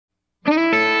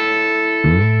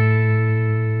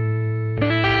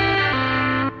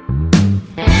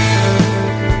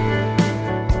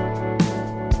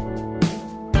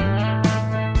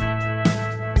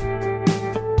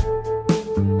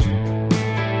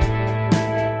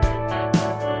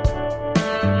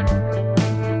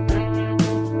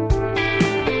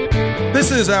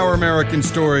This is Our American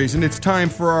Stories, and it's time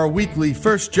for our weekly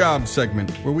First Job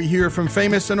segment, where we hear from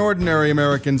famous and ordinary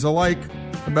Americans alike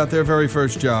about their very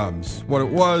first jobs, what it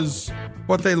was,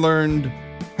 what they learned,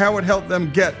 how it helped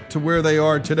them get to where they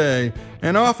are today,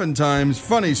 and oftentimes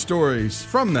funny stories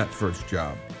from that first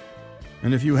job.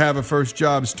 And if you have a first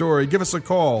job story, give us a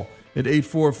call at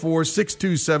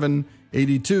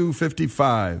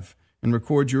 844-627-8255 and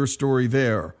record your story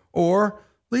there. Or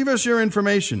leave us your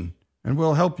information, and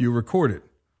we'll help you record it.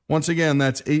 Once again,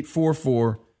 that's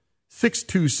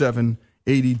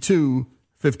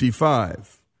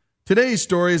 844-627-8255. Today's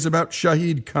story is about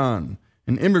Shahid Khan,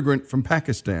 an immigrant from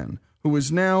Pakistan who is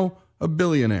now a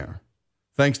billionaire,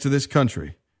 thanks to this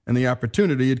country and the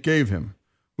opportunity it gave him,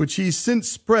 which he's since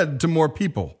spread to more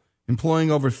people, employing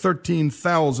over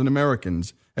 13,000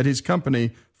 Americans at his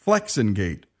company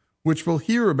Flexingate, which we'll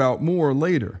hear about more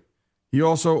later. He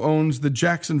also owns the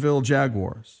Jacksonville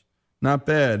Jaguars. Not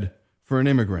bad for an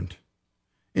immigrant.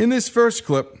 In this first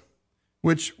clip,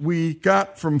 which we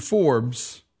got from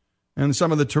Forbes and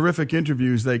some of the terrific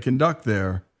interviews they conduct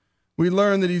there, we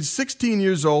learn that he's 16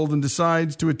 years old and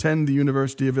decides to attend the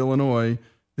University of Illinois.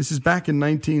 This is back in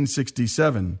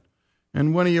 1967.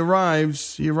 And when he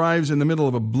arrives in the middle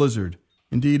of a blizzard.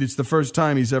 Indeed, it's the first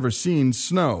time he's ever seen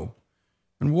snow.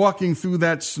 And walking through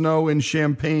that snow in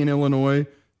Champaign, Illinois,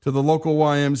 to the local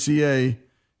YMCA,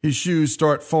 his shoes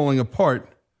start falling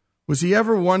apart. Was he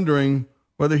ever wondering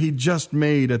whether he just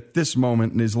made, at this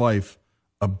moment in his life,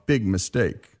 a big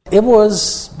mistake? It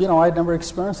was, I'd never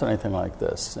experienced anything like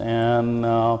this. And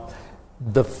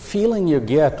the feeling you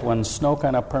get when snow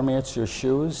kind of permeates your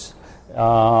shoes,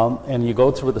 and you go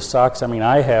through the socks,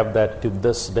 I have that to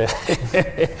this day,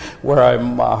 where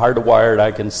I'm hardwired,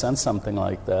 I can sense something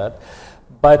like that.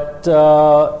 But,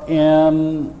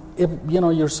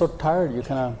 you're so tired, you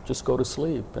kind of just go to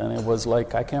sleep. And it was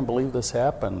like, I can't believe this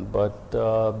happened, but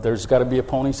there's got to be a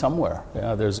pony somewhere.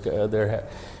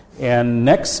 And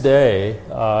next day,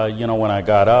 when I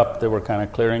got up, they were kind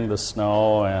of clearing the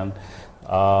snow, and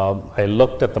I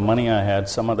looked at the money I had.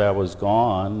 Some of that was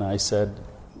gone. I said,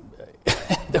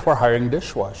 they were hiring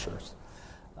dishwashers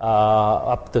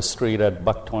up the street at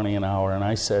 $1.20 an hour. And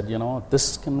I said,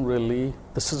 this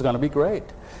is going to be great.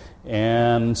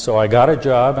 And so I got a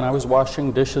job, and I was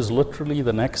washing dishes literally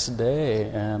the next day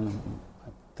and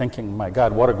thinking, my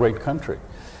God, what a great country.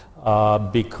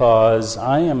 Because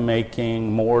I am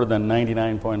making more than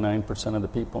 99.9% of the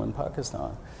people in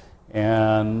Pakistan.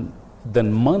 And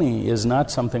then money is not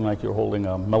something like you're holding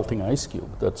a melting ice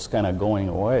cube that's kind of going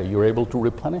away. You're able to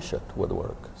replenish it with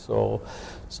work. So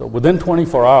within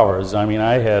 24 hours,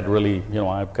 I had really,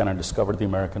 I've kind of discovered the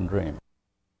American dream.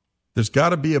 There's got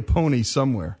to be a pony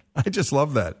somewhere. I just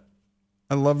love that.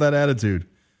 I love that attitude.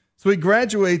 So he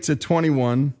graduates at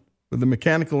 21 with a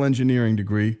mechanical engineering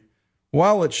degree.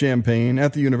 While at Champaign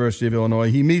at the University of Illinois,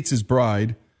 he meets his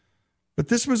bride. But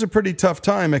this was a pretty tough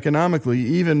time economically,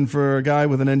 even for a guy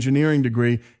with an engineering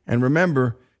degree. And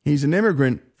remember, he's an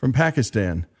immigrant from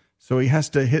Pakistan, so he has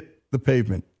to hit the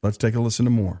pavement. Let's take a listen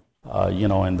to more.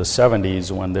 In the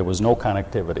 70s, when there was no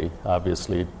connectivity,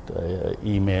 obviously,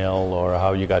 email or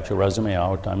how you got your resume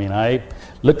out, I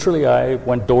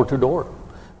went door to door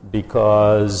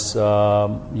because,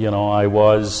 I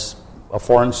was a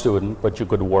foreign student, but you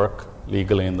could work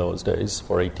legally in those days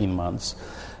for 18 months.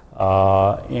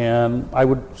 And I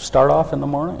would start off in the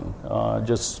morning,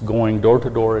 just going door to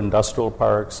door, industrial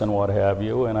parks and what have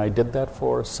you, and I did that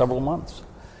for several months.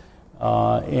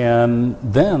 And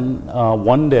then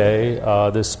one day,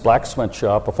 this blacksmith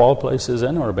shop, of all places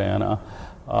in Urbana,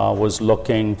 was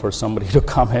looking for somebody to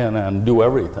come in and do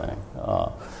everything.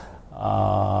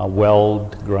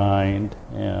 Weld, grind,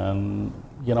 and,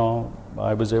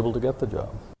 I was able to get the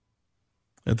job.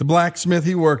 At the blacksmith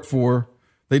he worked for,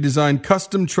 they designed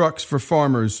custom trucks for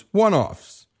farmers,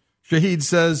 one-offs. Shahid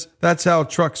says that's how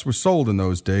trucks were sold in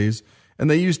those days, and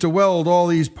they used to weld all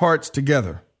these parts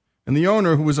together. And the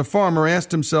owner, who was a farmer,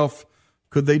 asked himself,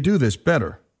 could they do this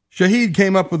better? Shahid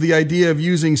came up with the idea of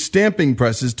using stamping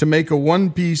presses to make a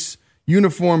one-piece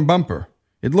uniform bumper.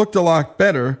 It looked a lot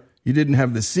better. You didn't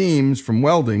have the seams from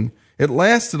welding. It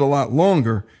lasted a lot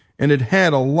longer, and it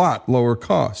had a lot lower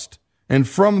cost. And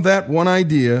from that one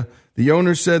idea, the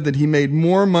owner said that he made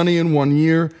more money in 1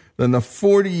 year than the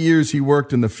 40 years he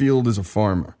worked in the field as a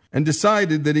farmer, and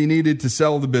decided that he needed to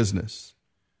sell the business.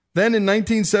 Then in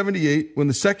 1978, when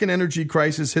the second energy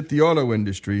crisis hit the auto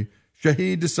industry,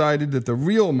 Shahid decided that the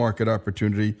real market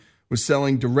opportunity was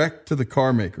selling direct to the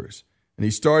car makers, and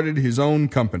he started his own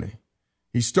company.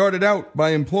 He started out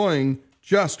by employing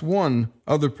just one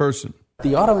other person.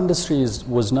 The auto industry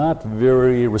was not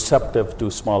very receptive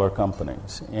to smaller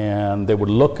companies, and they would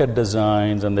look at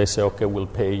designs and they say, okay, we'll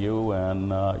pay you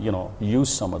and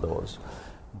use some of those.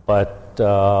 But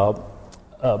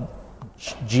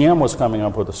GM was coming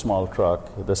up with a small truck.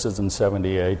 This is in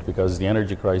 '78 because the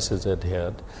energy crisis had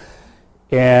hit.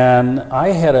 And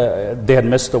they had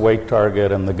missed the weight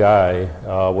target, and the guy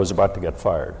was about to get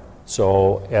fired.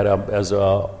 So as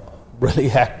a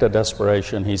really act of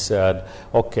desperation, he said,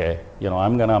 okay,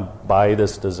 I'm going to buy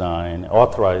this design,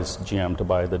 authorize GM to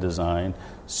buy the design,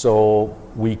 so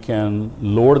we can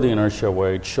lower the inertia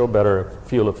weight, show better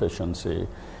fuel efficiency,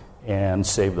 and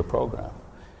save the program.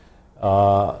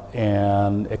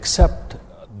 And except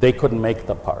they couldn't make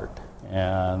the part.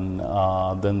 And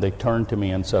then they turned to me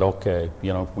and said, okay,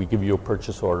 if we give you a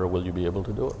purchase order, will you be able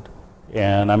to do it?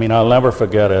 And I'll never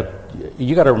forget it.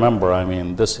 You got to remember,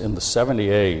 this in the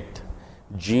 '78,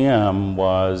 GM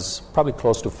was probably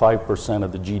close to 5%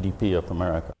 of the GDP of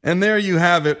America. And there you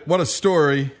have it. What a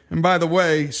story. And by the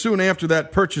way, soon after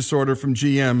that purchase order from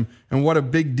GM, and what a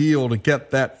big deal to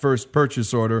get that first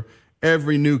purchase order,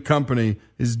 every new company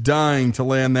is dying to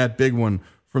land that big one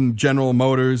from General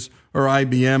Motors or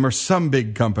IBM or some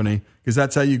big company, because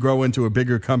that's how you grow into a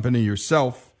bigger company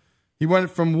yourself. He went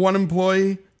from 1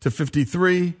 employee to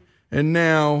 53 and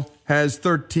now has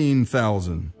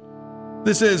 13,000.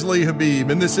 This is Lee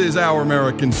Habib, and this is Our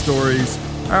American Stories,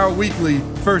 our weekly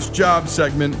first job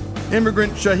segment,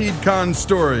 Immigrant Shahid Khan's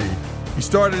story. He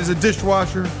started as a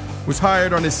dishwasher, was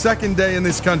hired on his second day in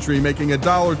this country, making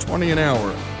 $1.20 an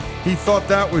hour. He thought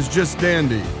that was just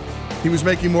dandy. He was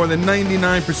making more than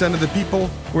 99% of the people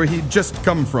where he'd just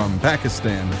come from,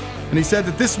 Pakistan. And he said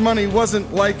that this money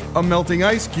wasn't like a melting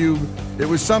ice cube. It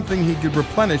was something he could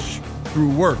replenish through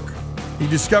work. He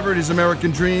discovered his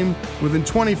American dream within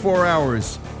 24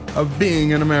 hours of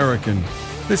being an American.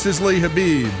 This is Lee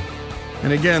Habib.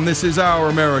 And again, this is Our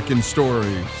American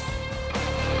Stories.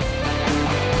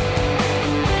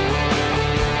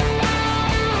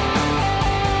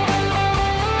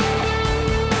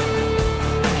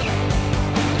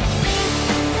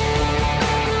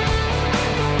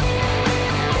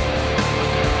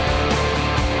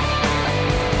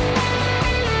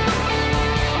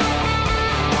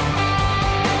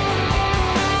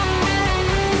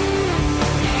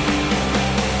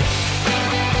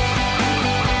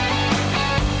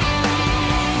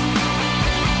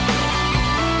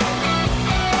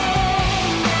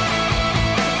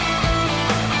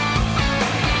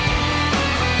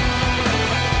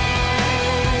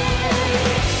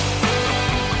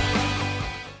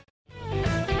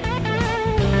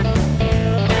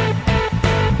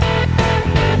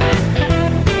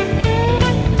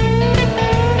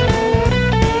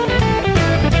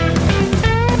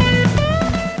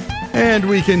 And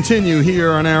we continue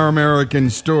here on Our American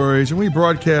Stories, and we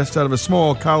broadcast out of a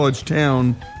small college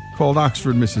town called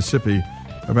Oxford, Mississippi,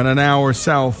 about an hour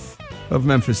south of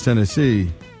Memphis,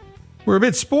 Tennessee. We're a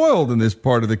bit spoiled in this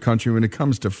part of the country when it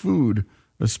comes to food,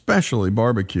 especially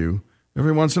barbecue.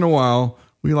 Every once in a while,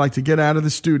 we like to get out of the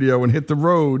studio and hit the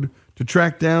road to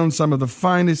track down some of the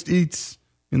finest eats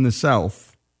in the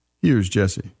South. Here's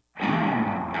Jesse.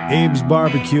 Abe's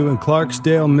Barbecue in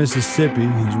Clarksdale, Mississippi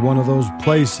is one of those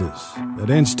places that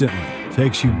instantly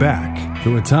takes you back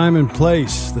to a time and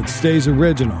place that stays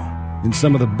original in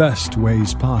some of the best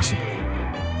ways possible.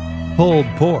 Pulled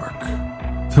pork,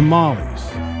 tamales,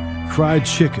 fried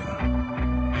chicken,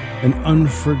 an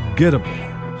unforgettable,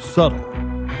 subtle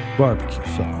barbecue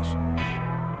sauce.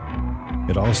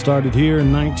 It all started here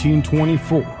in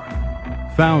 1924,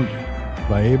 founded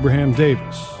by Abraham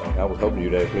Davis. I was hoping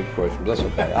you'd ask me questions. That's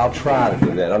okay. I'll try to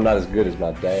do that. I'm not as good as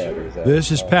my dad. This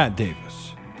is Pat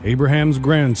Davis, Abraham's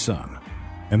grandson,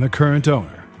 and the current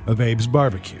owner of Abe's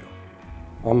Barbecue.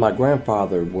 Well, my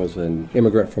grandfather was an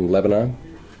immigrant from Lebanon.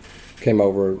 Came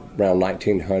over around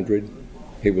 1900.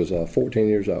 He was 14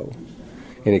 years old.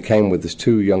 And he came with his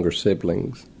 2 younger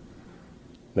siblings.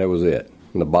 That was it.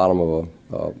 In the bottom of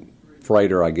a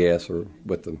freighter, I guess, or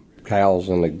with the cows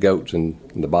and the goats in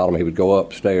the bottom. He would go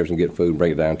upstairs and get food and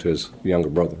bring it down to his younger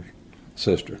brother's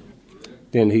sister.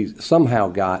 Then he somehow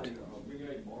got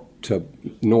to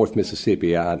North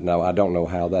Mississippi. I don't know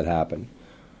how that happened.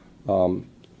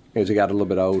 As he got a little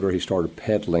bit older, he started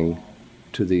peddling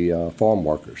to the farm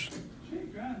workers.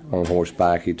 On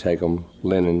horseback, he'd take them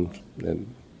linen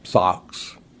and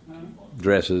socks,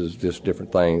 dresses, just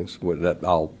different things.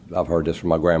 I've heard this from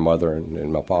my grandmother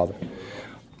and my father.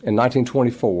 In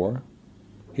 1924,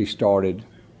 he started,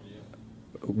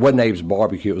 wasn't Abe's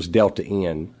Barbecue, it was Delta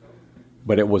Inn,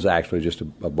 but it was actually just a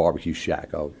barbecue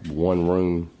shack, a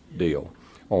one-room deal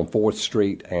on 4th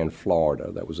Street and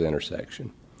Florida. That was the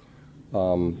intersection.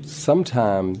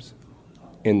 Sometimes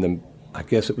I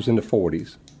guess it was in the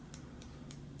 40s,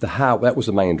 that was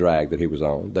the main drag that he was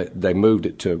on. They moved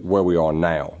it to where we are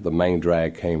now. The main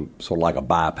drag came sort of like a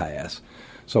bypass.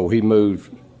 So he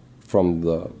moved from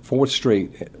the 4th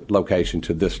Street location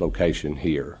to this location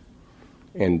here.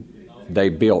 And they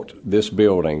built this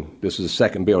building. This is the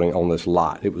second building on this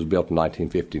lot. It was built in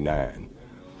 1959.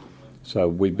 So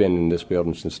we've been in this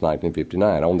building since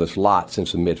 1959, on this lot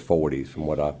since the mid-40s, from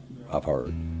what I've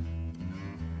heard.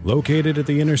 Located at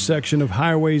the intersection of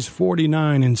Highways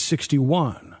 49 and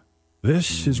 61,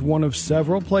 this is one of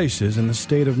several places in the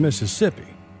state of Mississippi,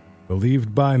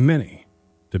 believed by many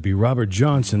to be Robert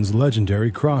Johnson's legendary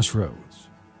crossroads,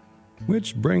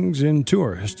 which brings in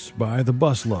tourists by the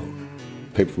busload.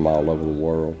 People from all over the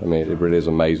world. I mean, it really is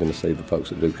amazing to see the folks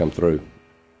that do come through.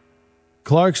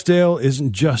 Clarksdale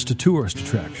isn't just a tourist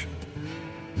attraction.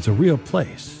 It's a real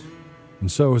place,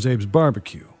 and so is Abe's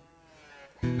Barbecue.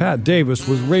 Pat Davis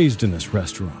was raised in this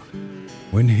restaurant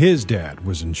when his dad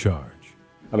was in charge.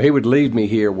 I mean, he would leave me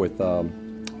here with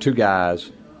 2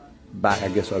 guys back, I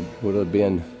guess I would have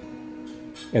been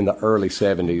in the early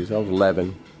 70s. I was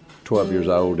 11, 12 years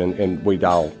old, and we'd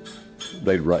all,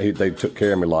 they took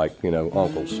care of me like,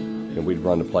 uncles, and we'd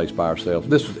run the place by ourselves.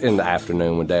 This was in the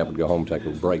afternoon when Dad would go home and take a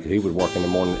break. He would work in the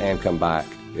morning and come back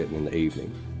in the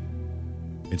evening.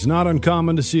 It's not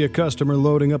uncommon to see a customer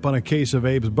loading up on a case of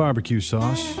Abe's barbecue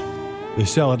sauce. They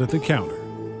sell it at the counter,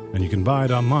 and you can buy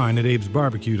it online at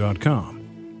abesbarbecue.com.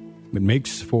 It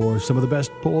makes for some of the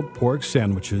best pulled pork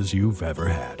sandwiches you've ever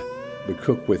had. We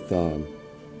cook with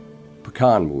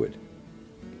pecan wood.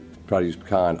 Try to use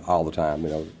pecan all the time,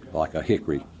 like a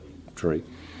hickory tree.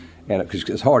 And because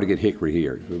it's hard to get hickory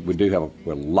here. We do have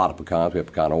a lot of pecans. We have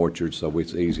pecan orchards, so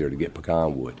it's easier to get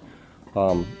pecan wood.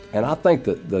 And I think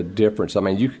that the difference,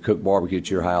 you could cook barbecue at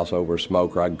your house over a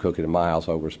smoker. I can cook it at my house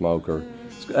over a smoker.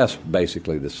 That's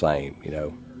basically the same,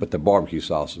 But the barbecue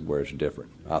sauce is where it's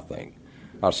different, I think.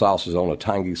 Our sauce is on the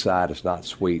tangy side. It's not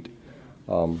sweet.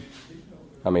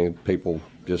 People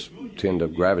just tend to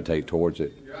gravitate towards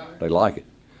it. They like it.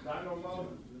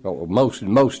 Well, most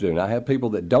do. And I have people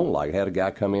that don't like it. I had a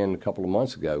guy come in a couple of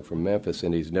months ago from Memphis,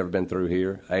 and he's never been through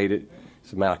here, ate it. He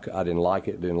said, man, I didn't like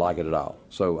it at all.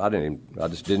 So I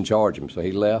just didn't charge him. So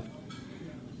he left.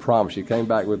 Promise you, came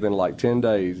back within like 10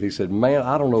 days. He said, man,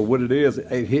 I don't know what it is.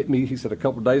 It hit me. He said, a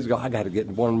couple of days ago, I got to get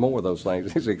one more of those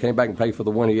things. He said, he came back and paid for the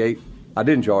one he ate. I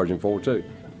didn't charge him for it, too.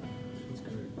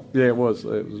 Yeah, it was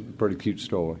a pretty cute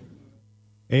story.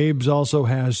 Abe's also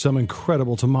has some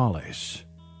incredible tamales.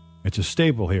 It's a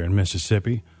staple here in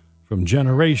Mississippi from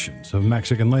generations of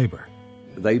Mexican labor.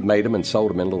 They made them and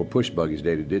sold them in little push buggies.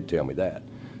 Daddy did tell me that,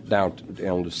 down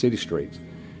on the city streets.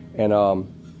 And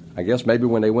I guess maybe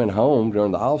when they went home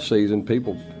during the off season,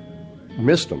 people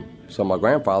missed them. So my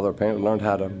grandfather apparently learned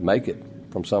how to make it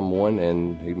from someone,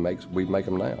 and we make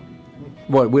them now.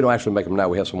 Well, we don't actually make them now.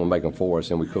 We have someone make them for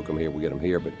us, and we cook them here. We get them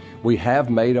here. But we have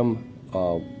made them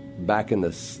back in the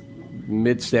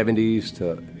mid-'70s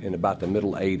to in about the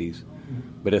middle '80s.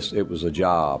 But it was a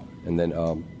job. And then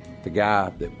the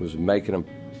guy that was making them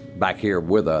back here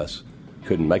with us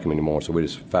couldn't make them anymore, so we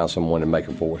just found someone to make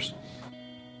them for us.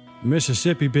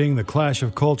 Mississippi being the clash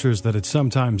of cultures that it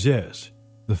sometimes is,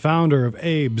 the founder of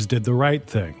Abe's did the right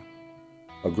thing.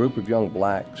 A group of young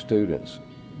black students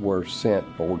were sent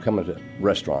or were coming to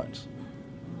restaurants,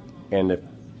 and if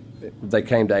they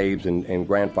came to Abe's and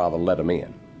grandfather let them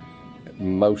in.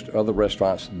 Most other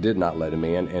restaurants did not let them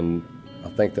in, and I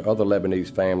think the other Lebanese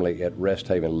family at Rest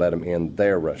Haven let them in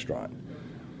their restaurant.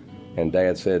 And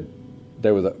Dad said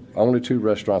there were the only 2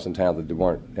 restaurants in town that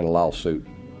weren't in a lawsuit.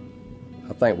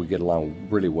 I think we get along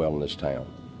really well in this town.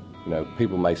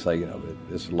 People may say,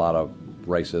 there's a lot of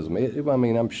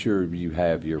racism. I'm sure you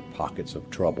have your pockets of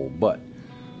trouble, but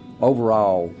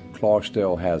overall,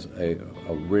 Clarksdale has a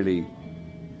really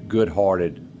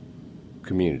good-hearted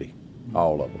community,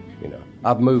 all of them,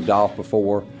 I've moved off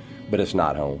before, but it's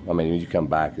not home. You come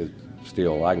back, it's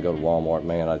still, I can go to Walmart,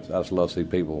 man, I just love to see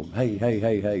people, hey,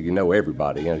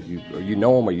 everybody. You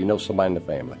know them or you know somebody in the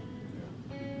family.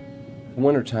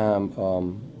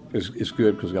 Wintertime is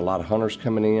good because we got a lot of hunters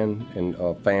coming in and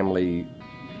families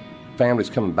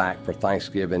coming back for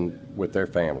Thanksgiving with their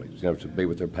families, to be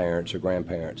with their parents or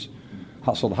grandparents.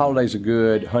 So the holidays are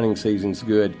good, hunting season's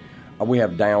good. We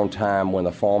have downtime when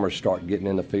the farmers start getting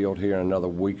in the field here in another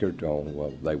week or two.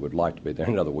 Well, they would like to be there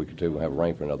in another week or two. We'll have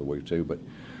rain for another week or two. But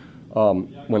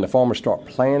when the farmers start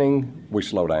planting, we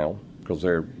slow down because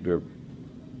they're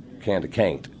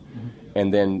can't.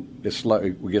 And then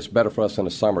it gets better for us in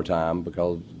the summertime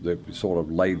because they're sort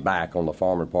of laid back on the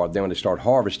farming part. Then when they start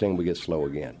harvesting, we get slow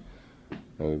again.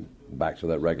 Back to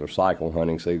that regular cycle.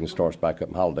 Hunting season starts back up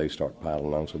and holidays start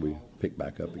piling on, so we pick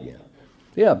back up again.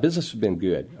 Yeah, business has been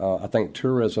good. I think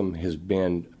tourism has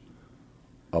been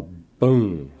a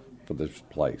boom for this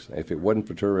place. If it wasn't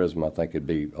for tourism, I think it'd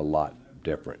be a lot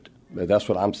different. That's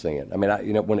what I'm seeing. I mean,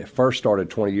 when it first started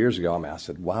 20 years ago, I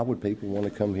said, why would people want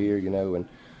to come here,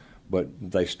 but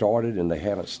they started and they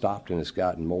haven't stopped, and it's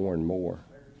gotten more and more.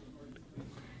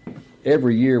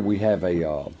 Every year we have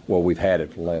we've had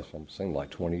it for the last, it seems like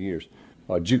 20 years,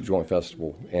 a Juke Joint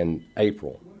Festival in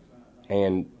April.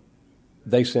 And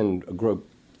they send a group,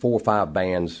 4 or 5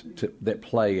 bands that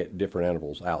play at different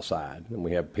intervals outside. And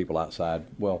we have people outside.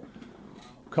 Well,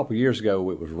 a couple of years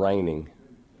ago it was raining.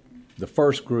 The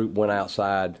first group went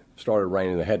outside, started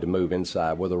raining, they had to move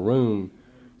inside. Well, the room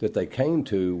that they came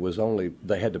to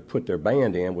they had to put their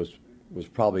band in, was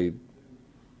probably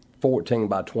 14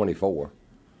 by 24.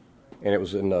 And it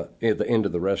was at the end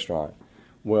of the restaurant.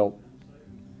 Well,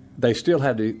 they still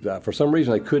had to, for some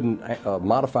reason, they couldn't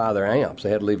modify their amps. They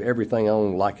had to leave everything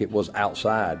on like it was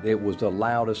outside. It was the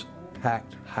loudest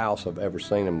packed house I've ever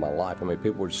seen in my life. I mean,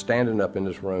 people were standing up in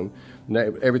this room.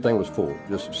 Everything was full,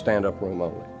 just stand-up room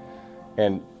only.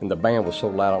 And the band was so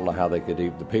loud, I don't know how they could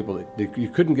eat. The people, you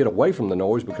couldn't get away from the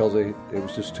noise because it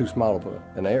was just too small of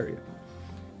an area.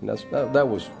 And that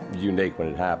was unique when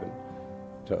it happened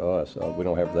to us. We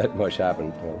don't have that much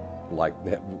happen like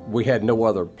that. We had no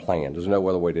other plan. There's no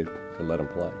other way to let them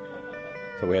play.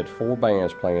 So we had 4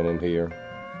 bands playing in here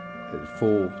at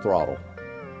full throttle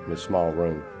in this small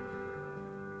room.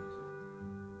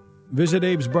 Visit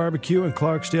Abe's Barbecue in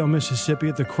Clarksdale, Mississippi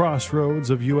at the crossroads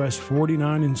of US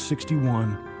 49 and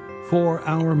 61 for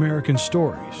Our American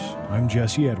Stories. I'm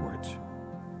Jesse Edwards.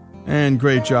 And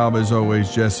great job as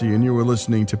always, Jesse. And you were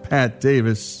listening to Pat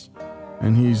Davis.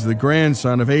 And he's the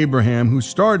grandson of Abraham, who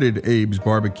started Abe's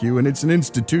Barbecue, and it's an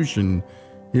institution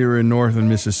here in northern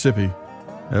Mississippi.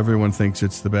 Everyone thinks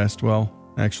it's the best. Well,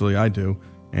 actually, I do.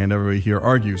 And everybody here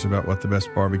argues about what the best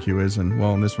barbecue is. And,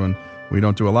 well, in this one, we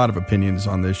don't do a lot of opinions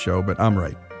on this show, but I'm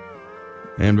right.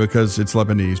 And because it's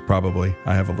Lebanese, probably,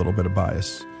 I have a little bit of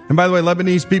bias. And by the way,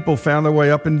 Lebanese people found their way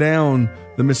up and down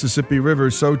the Mississippi River.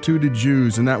 So too did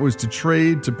Jews. And that was to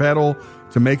trade, to peddle,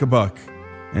 to make a buck,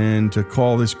 and to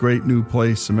call this great new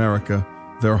place, America,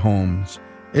 their homes.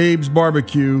 Abe's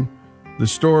Barbecue, the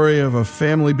story of a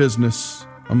family business,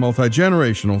 a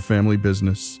multi-generational family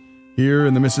business here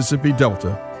in the Mississippi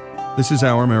Delta. This is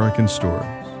Our American Stories.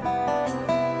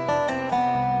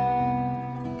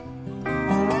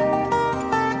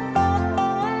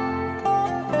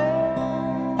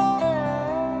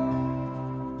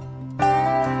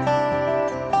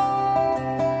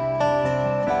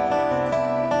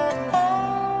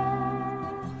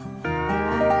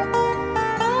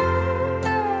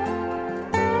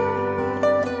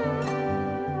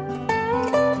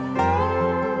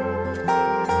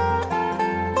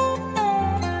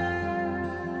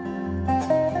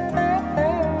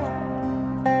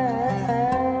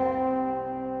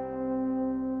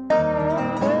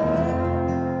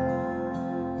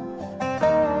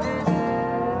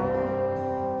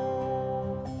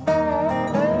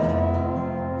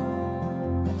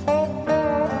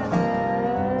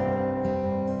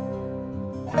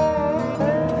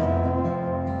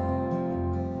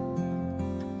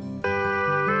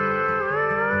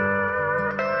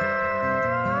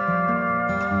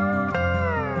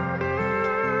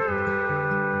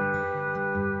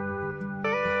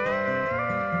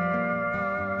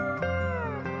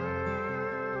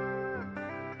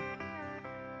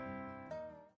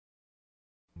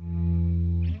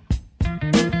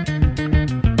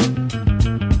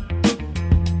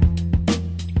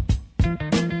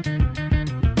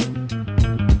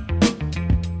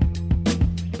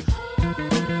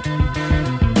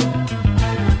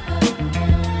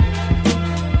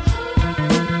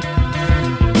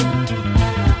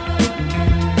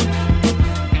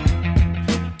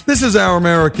 This is Our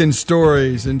American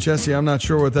Stories, and Jesse, I'm not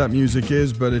sure what that music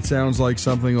is, but it sounds like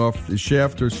something off the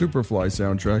Shaft or Superfly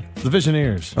soundtrack. The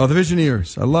Visioneers. Oh, the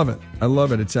Visioneers. I love it. I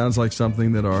love it. It sounds like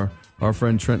something that our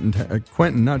friend Quentin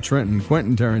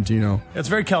Tarantino. It's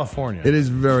very California. It is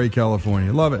very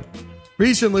California. Love it.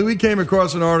 Recently, we came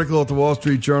across an article at the Wall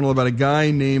Street Journal about a guy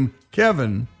named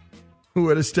Kevin who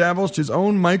had established his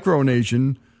own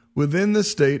micronation within the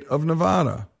state of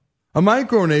Nevada. A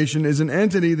micronation is an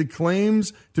entity that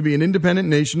claims to be an independent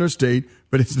nation or state,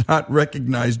 but is not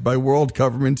recognized by world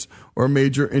governments or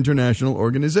major international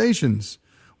organizations.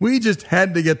 We just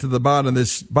had to get to the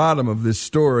bottom of this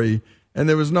story, and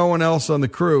there was no one else on the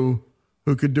crew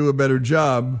who could do a better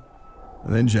job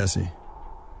than Jesse.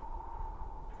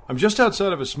 I'm just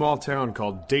outside of a small town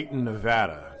called Dayton,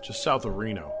 Nevada, just south of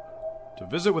Reno, to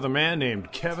visit with a man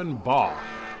named Kevin Baugh.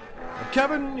 Now,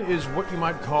 Kevin is what you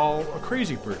might call a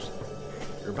crazy person.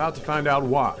 You're about to find out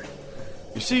why.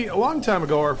 You see, a long time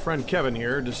ago, our friend Kevin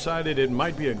here decided it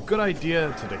might be a good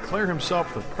idea to declare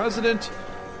himself the president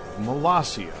of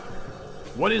Molossia.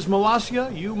 What is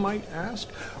Molossia, you might ask?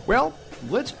 Well,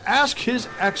 let's ask His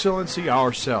Excellency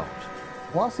ourselves.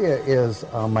 Molossia is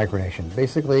a micronation.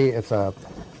 Basically, it's a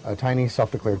tiny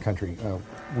self-declared country.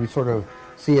 We sort of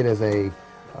see it as a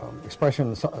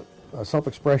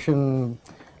self-expression,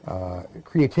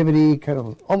 creativity, kind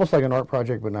of almost like an art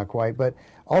project, but not quite. But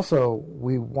also,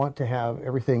 we want to have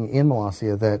everything in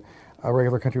Molossia that a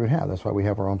regular country would have. That's why we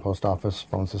have our own post office,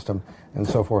 phone system, and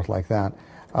so forth like that.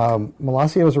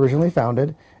 Molossia was originally founded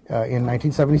in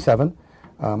 1977.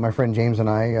 My friend James and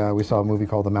I, we saw a movie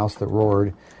called The Mouse That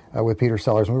Roared with Peter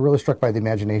Sellers, and we were really struck by the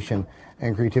imagination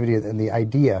and creativity and the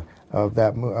idea of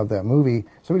that movie.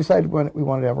 So we decided we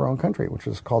wanted to have our own country, which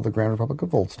was called the Grand Republic of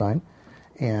Volstein.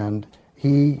 And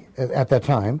he, at that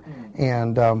time,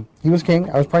 and he was king,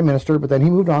 I was prime minister, but then he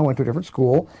moved on, went to a different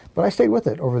school, but I stayed with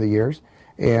it over the years.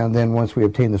 And then once we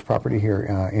obtained this property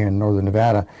here in northern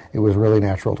Nevada, it was really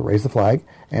natural to raise the flag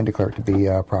and declare it to be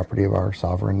property of our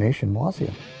sovereign nation,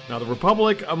 Molossia. Now, the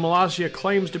Republic of Molossia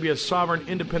claims to be a sovereign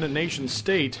independent nation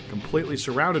state completely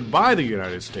surrounded by the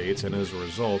United States, and as a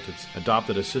result, it's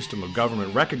adopted a system of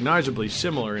government recognizably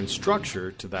similar in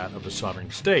structure to that of a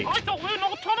sovereign state. I thought we were an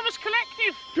autonomous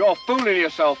collective. You're fooling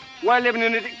yourself. We're living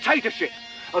in a dictatorship.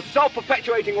 A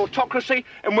self-perpetuating autocracy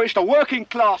in which the working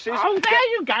classes... Oh,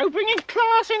 there you go, bringing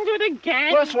class into it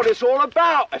again. That's what it's all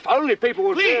about. If only people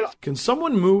would realize... Can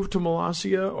someone move to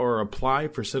Molossia or apply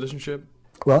for citizenship?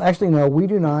 Well, actually, no, we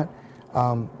do not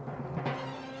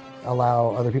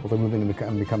allow other people to move in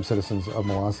and become citizens of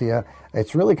Molossia.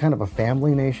 It's really kind of a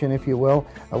family nation, if you will.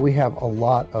 We have a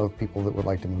lot of people that would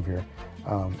like to move here.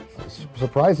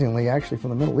 Surprisingly, actually,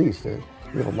 from the Middle East.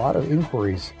 We have a lot of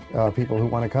inquiries, people who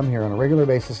want to come here on a regular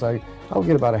basis. I'll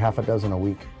get about a half a dozen a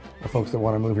week of folks that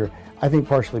want to move here. I think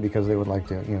partially because they would like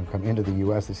to, come into the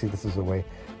U.S. They see this as a way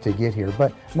to get here.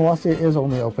 But Molossia is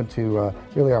only open to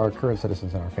really our current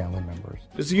citizens and our family members.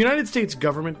 Does the United States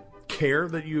government care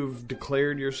that you've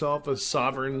declared yourself a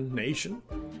sovereign nation?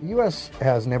 The U.S.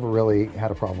 has never really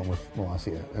had a problem with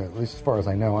Molossia, at least as far as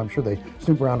I know. I'm sure they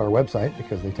snoop around our website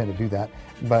because they tend to do that.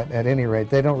 But at any rate,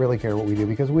 they don't really care what we do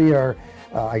because we are,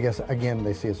 I guess, again,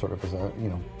 they see it sort of as a,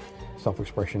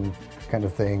 self-expression kind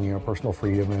of thing, personal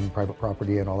freedom and private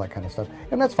property and all that kind of stuff.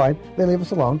 And that's fine. They leave us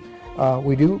alone.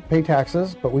 We do pay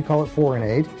taxes, but we call it foreign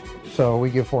aid. So we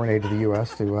give foreign aid to the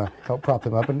U.S. to help prop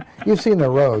them up. And you've seen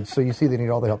their roads, so you see they need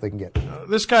all the help they can get.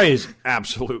 This guy is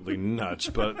absolutely nuts,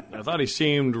 but I thought he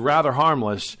seemed rather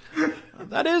harmless.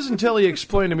 That is until he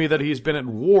explained to me that he's been at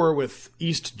war with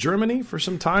East Germany for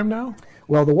some time now.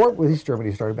 Well, the war with East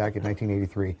Germany started back in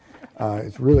 1983.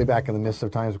 It's really back in the midst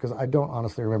of times because I don't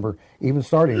honestly remember even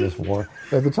starting this war.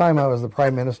 But at the time I was the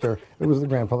prime minister, it was the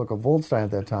Grand Republic of Volstein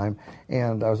at that time,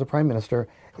 and I was the prime minister,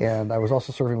 and I was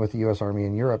also serving with the U.S. Army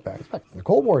in Europe back in the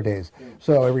Cold War days.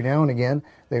 So every now and again,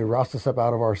 they would roust us up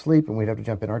out of our sleep, and we'd have to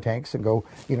jump in our tanks and go,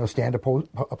 stand a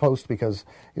post because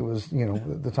it was,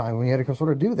 the time when you had to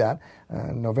sort of do that.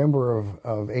 November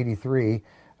of 83,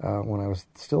 when I was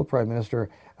still prime minister,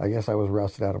 I guess I was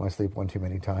rousted out of my sleep one too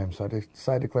many times. So I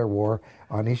decided to declare war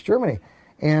on East Germany.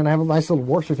 And I have a nice little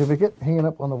war certificate hanging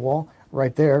up on the wall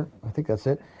right there. I think that's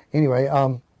it. Anyway,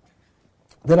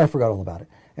 then I forgot all about it.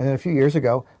 And then a few years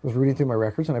ago, I was reading through my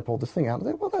records and I pulled this thing out and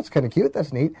I said, well, that's kind of cute,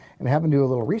 that's neat. And I happened to do a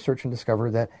little research and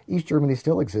discovered that East Germany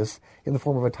still exists in the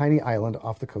form of a tiny island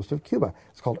off the coast of Cuba.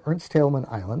 It's called Ernst Thälmann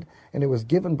Island, and it was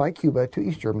given by Cuba to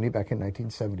East Germany back in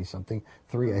 1970-something,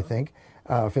 I think.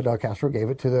 Fidel Castro gave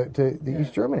it to the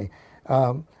East Germany.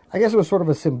 I guess it was sort of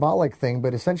a symbolic thing,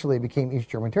 but essentially it became East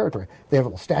German territory. They have a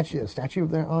little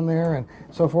statue on there and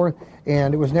so forth,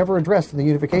 and it was never addressed in the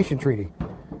Unification Treaty.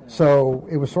 So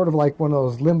it was sort of like one of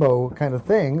those limbo kind of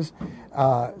things.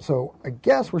 So I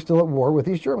guess we're still at war with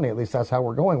East Germany. At least that's how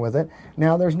we're going with it.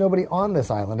 Now there's nobody on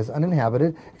this island. It's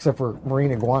uninhabited except for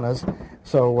marine iguanas.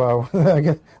 So I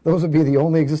guess those would be the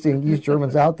only existing East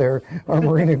Germans out there are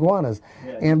marine iguanas.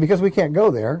 And because we can't go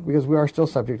there, because we are still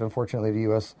subject, unfortunately, to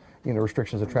U.S.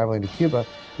 Restrictions of traveling to Cuba,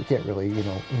 we can't really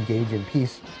engage in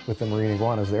peace with the marine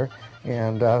iguanas there.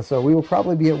 And so we will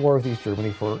probably be at war with East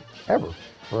Germany forever.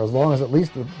 For as long as at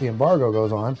least the embargo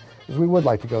goes on, because we would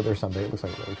like to go there someday. It looks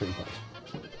like a really pretty place.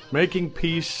 Making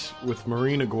peace with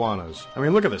marine iguanas. I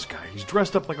mean, look at this guy. He's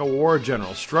dressed up like a war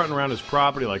general, strutting around his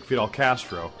property like Fidel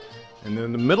Castro. And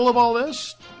in the middle of all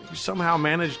this, he somehow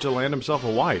managed to land himself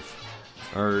a wife.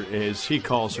 or as he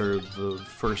calls her, the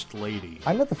First Lady.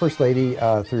 I met the First Lady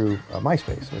through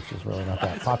MySpace, which is really not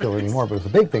that popular anymore, but it was a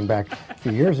big thing back a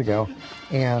few years ago.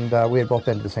 And we had both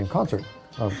been to the same concert,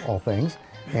 of all things.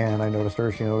 And I noticed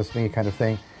her, she noticed me, kind of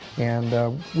thing.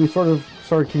 And we sort of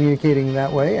started communicating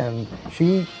that way. And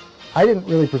I didn't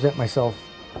really present myself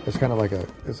as kind of like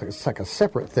it's like a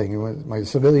separate thing. It was my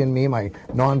civilian me, my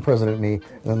non-president me,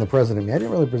 and then the president me. I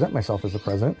didn't really present myself as the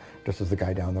president, just as the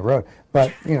guy down the road.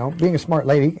 But, being a smart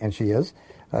lady, and she is,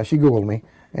 she Googled me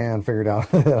and figured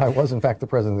out that I was, in fact, the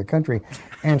president of the country.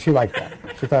 And she liked that.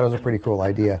 She thought it was a pretty cool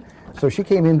idea. So she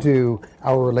came into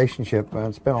our relationship,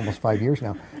 it's been almost 5 years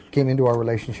now, came into our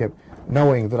relationship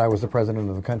knowing that I was the president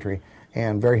of the country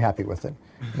and very happy with it.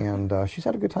 And she's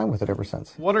had a good time with it ever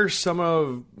since. What are some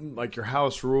of, like, your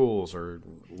house rules or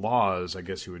laws, I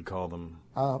guess you would call them?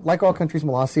 Like all countries,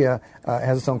 Molossia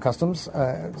has its own customs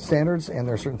standards, and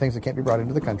there are certain things that can't be brought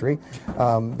into the country.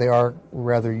 They are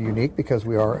rather unique because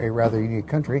we are a rather unique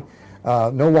country.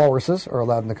 No walruses are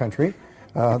allowed in the country.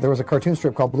 There was a cartoon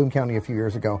strip called Bloom County a few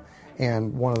years ago,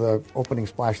 and one of the opening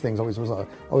splash things always was a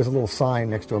little sign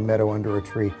next to a meadow under a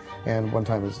tree, and one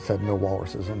time it said no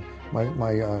walruses, and my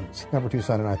number 2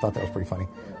 son and I thought that was pretty funny,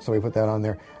 so we put that on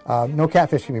there. No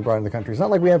catfish can be brought in the country. It's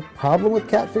not like we have a problem with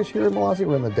catfish here in Molossia.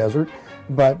 We're in the desert,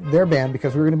 but they're banned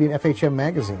because we were going to be in FHM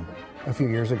magazine a few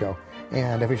years ago,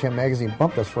 and FHM magazine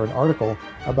bumped us for an article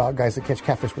about guys that catch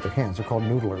catfish with their hands. They're called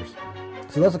noodlers.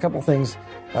 So that's a couple things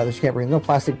that you can't bring. No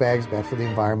plastic bags, bad for the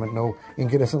environment. No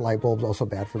incandescent light bulbs, also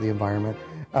bad for the environment.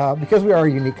 Because we are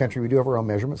a unique country, we do have our own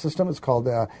measurement system. It's called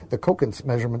the Kokens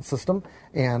measurement system.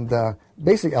 And the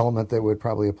basic element that would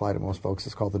probably apply to most folks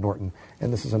is called the Norton.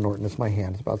 And this is a Norton. It's my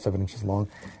hand. It's about 7 inches long.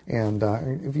 And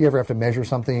if you ever have to measure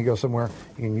something, you go somewhere,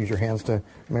 you can use your hands to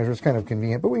measure. It's kind of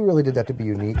convenient. But we really did that to be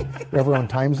unique. We have our own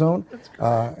time zone.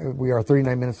 We are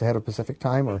 39 minutes ahead of Pacific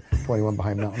time, or 21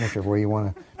 behind Mountain, whichever way you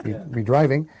want to be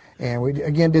driving. And we,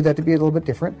 again, did that to be a little bit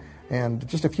different. And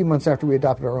just a few months after we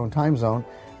adopted our own time zone,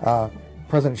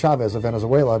 President Chavez of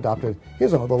Venezuela adopted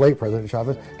his own, the late President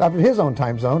Chavez, adopted his own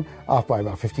time zone off by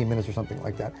about 15 minutes or something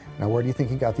like that. Now, where do you think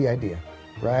he got the idea?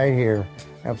 Right here.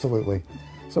 Absolutely.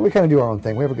 So we kind of do our own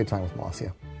thing. We have a good time with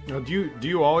Molossia. Now, do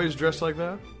you always dress like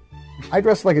that? I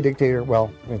dress like a dictator,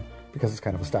 well, because it's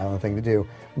kind of a styling thing to do.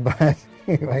 But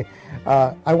anyway,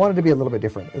 I wanted to be a little bit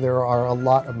different. There are a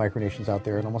lot of micronations out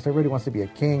there, and almost everybody wants to be a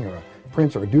king or a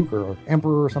prince or a duke or an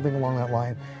emperor or something along that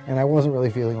line. And I wasn't really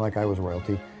feeling like I was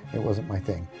royalty. It wasn't my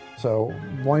thing. So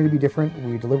wanting to be different,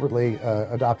 we deliberately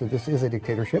adopted this is a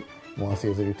dictatorship.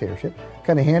 Molossia is a dictatorship.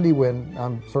 Kind of handy when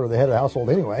I'm sort of the head of the household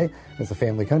anyway. It's a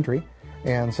family country.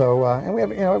 And so, and we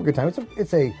have, have a good time.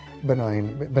 It's a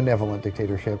benign, benevolent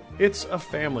dictatorship. It's a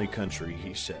family country,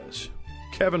 he says.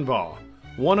 Kevin Baugh,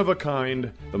 one of a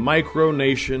kind, the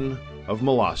micronation of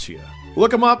Molossia.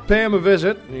 Look him up, pay him a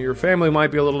visit. Your family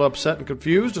might be a little upset and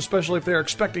confused, especially if they're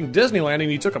expecting Disneyland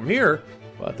and you took them here.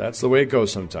 But that's the way it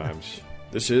goes sometimes.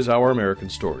 This is Our American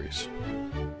Stories.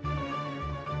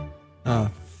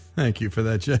 Thank you for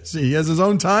that, Jesse. He has his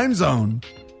own time zone.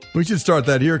 We should start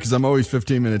that here because I'm always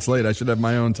 15 minutes late. I should have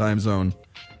my own time zone.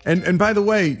 And by the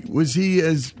way, was he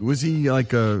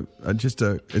like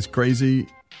as crazy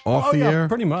off the air?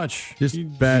 Pretty much. Just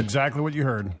bat, exactly what you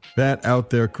heard. Bat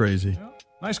out there crazy. Yeah.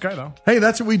 Nice guy, though. Hey,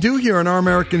 that's what we do here on Our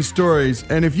American Stories.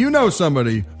 And if you know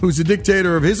somebody who's a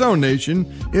dictator of his own nation,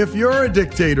 if you're a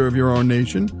dictator of your own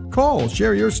nation, call,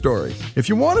 share your story, if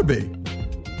you want to be.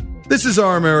 This is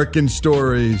Our American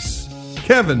Stories.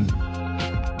 Kevin,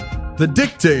 the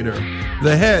dictator,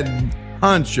 the head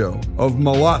honcho of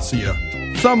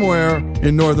Molossia, somewhere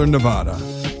in northern Nevada.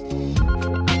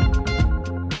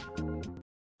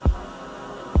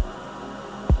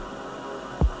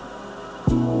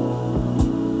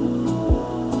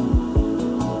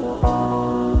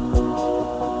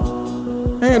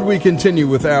 And we continue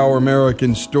with Our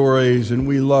American Stories, and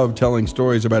we love telling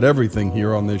stories about everything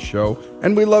here on this show,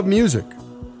 and we love music,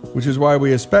 which is why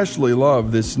we especially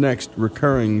love this next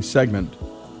recurring segment,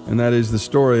 and that is the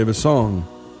story of a song.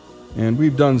 And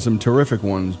we've done some terrific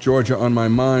ones. Georgia on My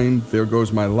Mind, There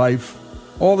Goes My Life,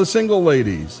 All the Single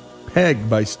Ladies, Peg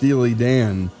by Steely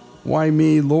Dan, Why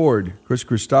Me, Lord, Chris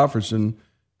Christopherson,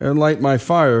 and Light My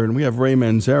Fire. And we have Ray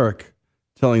Manzarek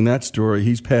telling that story.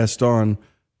 He's passed on,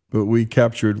 but we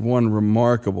captured one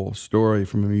remarkable story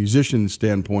from a musician's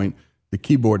standpoint, the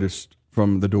keyboardist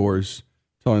from The Doors,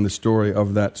 telling the story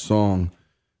of that song.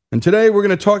 And today we're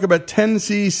going to talk about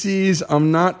 10cc's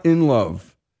I'm Not in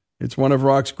Love. It's one of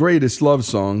rock's greatest love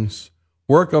songs.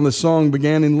 Work on the song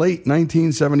began in late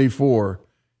 1974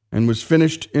 and was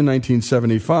finished in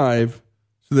 1975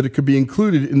 so that it could be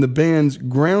included in the band's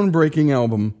groundbreaking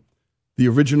album, the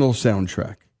original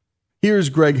soundtrack. Here's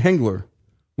Greg Hengler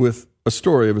with A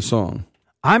Story of a Song.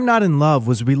 I'm Not in Love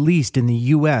was released in the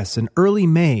U.S. in early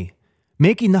May,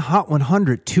 making the Hot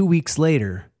 100 2 weeks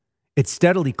later. It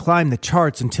steadily climbed the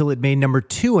charts until it made number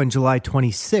 2 on July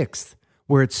 26th,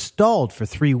 where it stalled for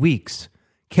 3 weeks,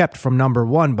 kept from number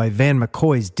 1 by Van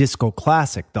McCoy's disco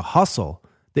classic, The Hustle,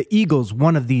 the Eagles'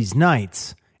 One of These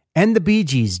Nights, and the Bee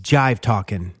Gees' Jive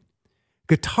Talkin'.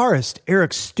 Guitarist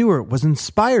Eric Stewart was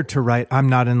inspired to write I'm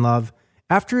Not in Love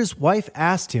after his wife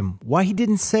asked him why he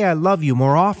didn't say I love you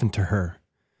more often to her.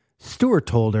 Stewart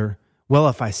told her, well,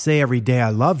 if I say every day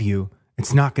I love you,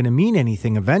 it's not going to mean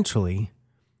anything eventually.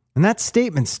 And that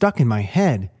statement stuck in my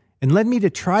head and led me to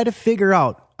try to figure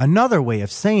out another way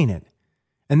of saying it.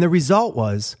 And the result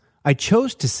was I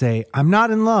chose to say I'm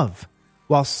not in love,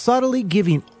 while subtly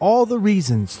giving all the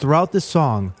reasons throughout the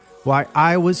song why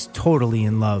I was totally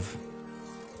in love.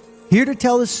 Here to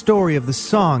tell the story of the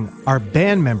song are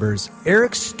band members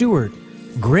Eric Stewart,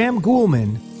 Graham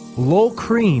Goulman, Lowell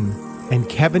Cream, and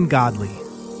Kevin Godley.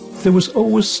 There was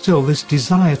always still this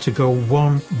desire to go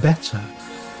one better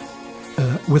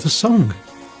with a song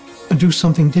and do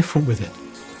something different with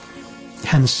it.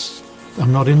 Hence,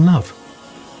 I'm Not in Love.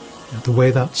 The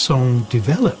way that song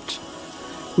developed,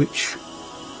 which,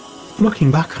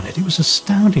 looking back on it, it was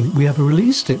astounding. We ever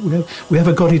released it. We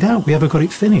ever got it out. We ever got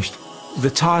it finished. The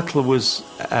title was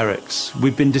Eric's.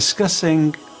 We've been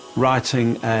discussing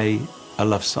writing a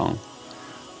love song,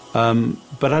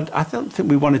 but I don't think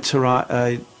we wanted to write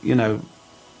a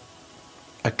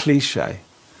cliche.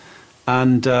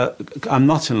 And I'm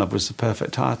Not in Love was the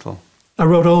perfect title. I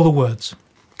wrote all the words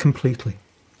completely,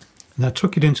 and I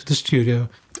took it into the studio.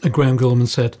 And Graham Goulman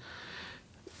said,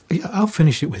 "I'll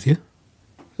finish it with you.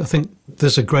 I think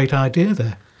there's a great idea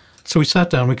there." So we sat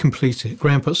down, we completed it.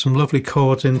 Graham put some lovely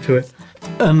chords into it.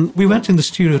 And we went in the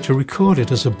studio to record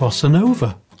it as a bossa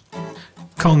nova.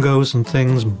 Congos and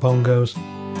things and bongos.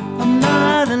 I'm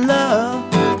not in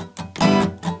love,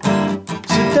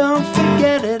 so don't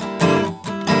forget it.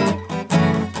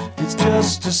 It's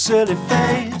just a silly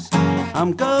phase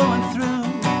I'm going through.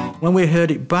 When we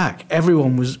heard it back,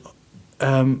 everyone was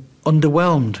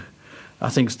underwhelmed, I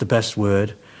think is the best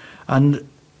word. And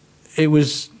it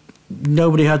was...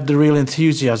 nobody had the real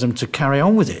enthusiasm to carry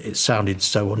on with it. It sounded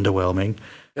so underwhelming.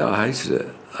 Yeah, I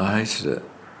hated it.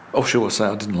 Oh, sure, I say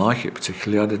I didn't like it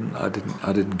particularly.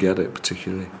 I didn't get it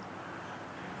particularly.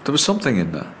 There was something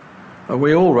in there, and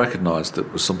we all recognised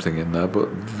there was something in there, but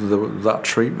that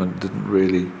treatment didn't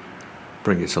really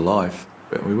bring it to life.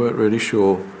 We weren't really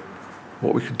sure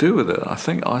what we could do with it. I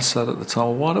think I said at the time,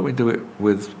 well, why don't we do it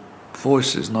with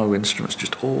voices, no instruments,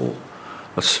 just all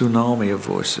a tsunami of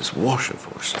voices, wash of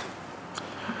voices.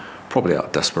 Probably out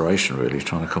of desperation, really,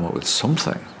 trying to come up with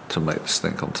something to make this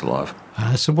thing come to life.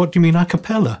 I said, what do you mean a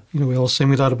cappella? We all sing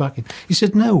without a backing. He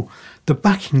said, no, the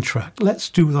backing track. Let's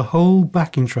do the whole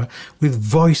backing track with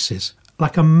voices,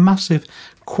 like a massive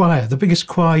choir, the biggest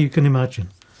choir you can imagine.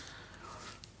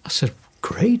 I said,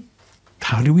 great.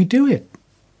 How do we do it?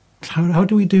 How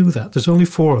do we do that? There's only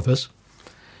 4 of us.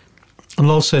 And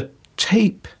Lowell said,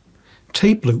 tape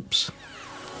loops.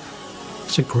 I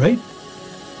said, great.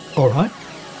 All right.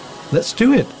 Let's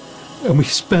do it. And we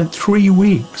spent 3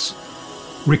 weeks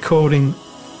recording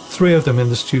 3 of them in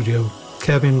the studio,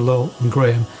 Kevin, Lowell and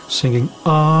Graham, singing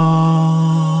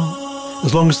ah,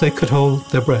 as long as they could hold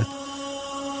their breath.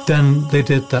 Then they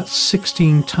did that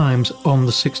 16 times on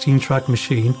the 16-track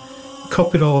machine,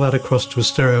 copied all that across to a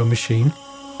stereo machine,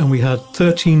 and we had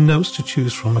 13 notes to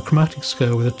choose from, a chromatic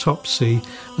scale with a top C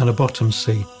and a bottom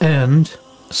C, and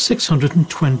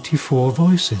 624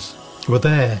 voices were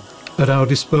there at our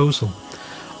disposal.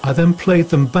 I then played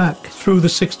them back through the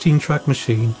 16-track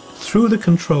machine, through the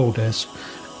control desk,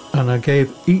 and I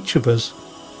gave each of us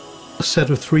a set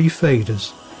of 3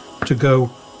 faders to go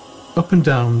up and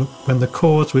down when the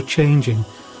chords were changing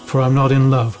for I'm Not in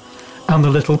Love, and the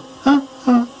little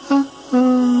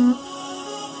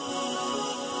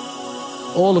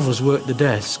All of us worked the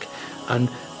desk and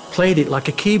played it like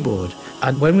a keyboard.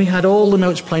 And when we had all the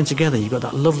notes playing together, you got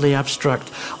that lovely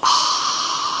abstract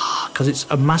because it's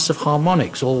a massive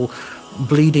harmonics all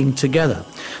bleeding together.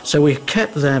 So we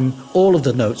kept them, all of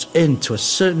the notes, in to a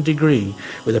certain degree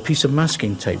with a piece of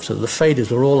masking tape so that the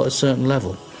faders were all at a certain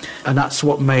level. And that's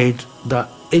what made that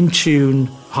in-tune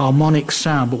harmonic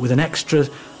sound, but with an extra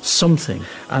something.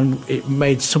 And it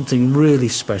made something really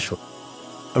special.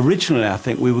 Originally, I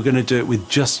think we were going to do it with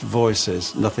just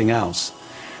voices, nothing else.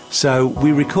 So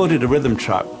we recorded a rhythm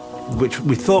track, which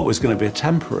we thought was going to be a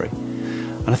temporary.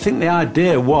 And I think the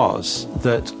idea was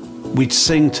that we'd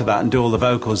sing to that and do all the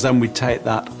vocals, then we'd take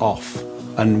that off,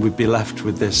 and we'd be left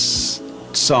with this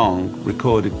song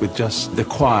recorded with just the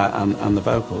choir and the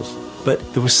vocals. But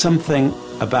there was something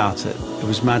about it. It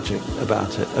was magic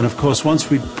about it. And of course, once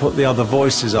we put the other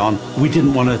voices on, we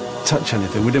didn't want to touch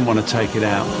anything. We didn't want to take it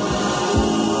out.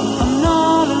 I'm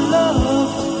not in love,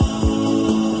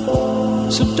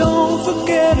 so don't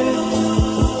forget it.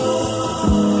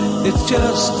 It's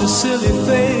just a silly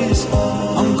phase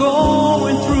I'm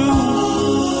going through.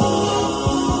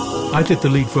 I did the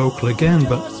lead vocal again,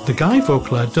 but the guy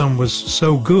vocal I'd done was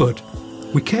so good,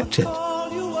 we kept it.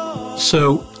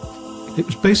 So it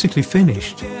was basically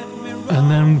finished. And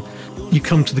then you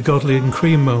come to the Godley and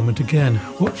Cream moment again.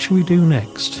 What should we do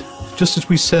next? Just as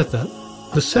we said that,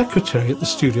 the secretary at the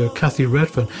studio, Kathy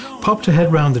Redfern, popped her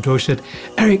head round the door. She said,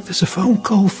 "Eric, there's a phone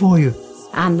call for you."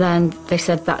 And then they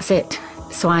said, "That's it."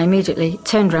 So I immediately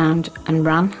turned round and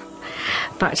ran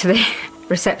back to the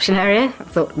reception area. I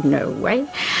thought, no way.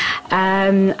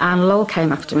 And Lowell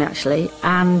came after me, actually,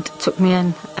 and took me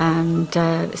in and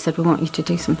said, "We want you to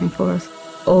do something for us."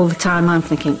 All the time I'm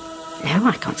thinking, no,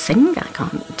 I can't sing, I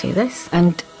can't do this.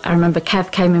 And I remember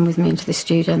Kev came in with me into the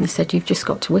studio and they said, "You've just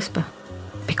got to whisper.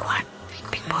 Be quiet.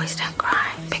 Big boys don't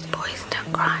cry. Big boys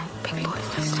don't cry. Big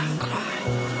boys don't cry.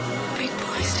 Big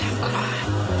boys don't cry.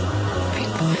 Big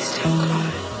boys don't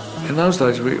cry." In those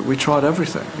days, we tried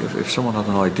everything. If someone had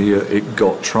an idea, it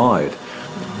got tried.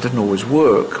 It didn't always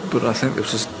work, but I think it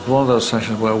was just one of those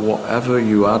sessions where whatever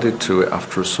you added to it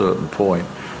after a certain point,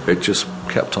 it just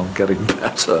kept on getting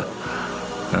better.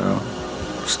 You know,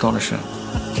 astonishing.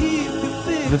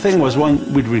 The thing was,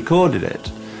 when we'd recorded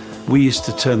it, we used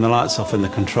to turn the lights off in the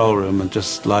control room and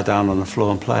just lie down on the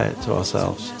floor and play it to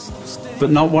ourselves. But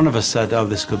not one of us said, "Oh,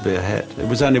 this could be a hit." It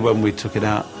was only when we took it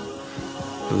out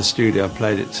of the studio,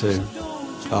 played it to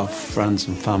our friends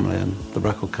and family and the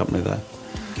record company there.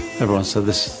 Everyone said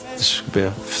this could be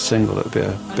a single, it would be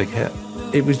a big hit.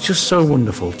 It was just so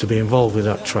wonderful to be involved with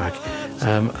that track,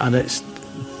 and it's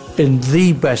been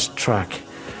the best track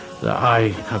that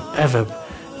I have ever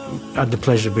had the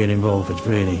pleasure of being involved with,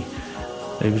 really.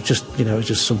 It was just, you know, it's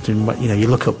just something, you know, you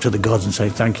look up to the gods and say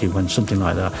thank you when something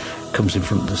like that comes in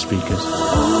front of the speakers.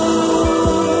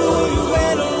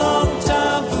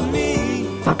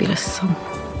 Fabulous song.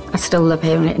 I still love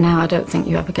hearing it now. I don't think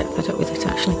you ever get fed up with it,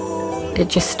 actually. It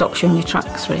just stops you in your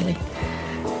tracks, really.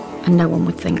 And no one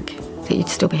would think that you'd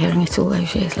still be hearing it all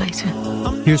those years later.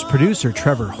 Here's producer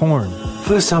Trevor Horn.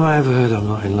 First time I ever heard I'm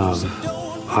Not in Love,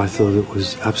 I thought it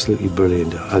was absolutely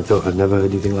brilliant. I thought I'd never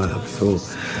heard anything like that before.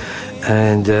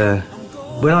 And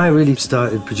when I really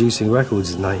started producing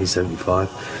records in 1975,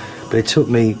 but it took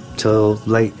me till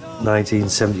late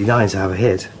 1979 to have a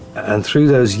hit. And through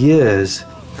those years,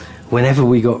 whenever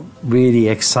we got really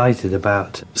excited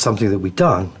about something that we'd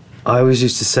done, I always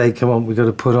used to say, "Come on, we've got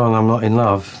to put on I'm Not in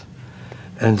Love,"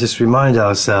 and just remind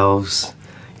ourselves,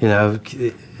 you know,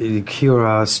 cure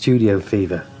our studio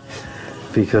fever,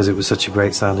 because it was such a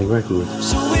great sounding record.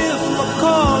 So if I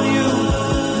call you,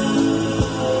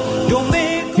 don't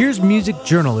make... Here's music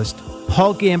journalist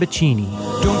Paul Gambaccini.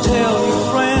 Don't tell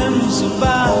your friends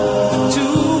about the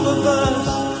two of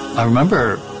us. I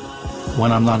remember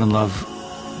when I'm Not in Love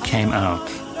came out,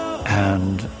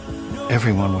 and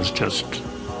everyone was just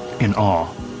in awe,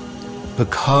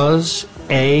 because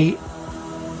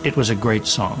it was a great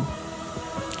song,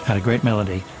 had a great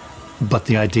melody, but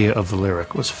the idea of the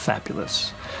lyric was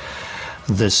fabulous.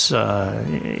 This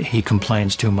he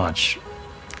complains too much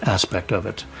aspect of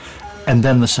it, and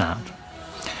then the sound,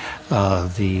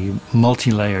 the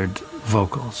multi-layered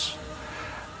vocals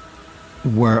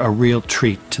were a real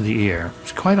treat to the ear.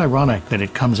 It's quite ironic that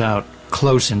it comes out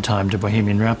close in time to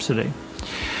Bohemian Rhapsody,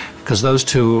 because those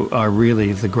two are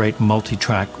really the great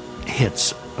multi-track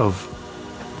hits of,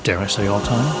 dare I say, all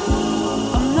time.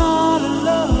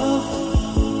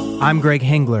 I'm Greg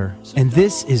Hengler, and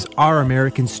this is Our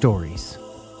American Stories.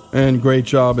 And great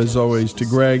job, as always, to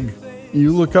Greg.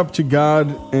 You look up to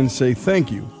God and say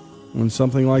thank you when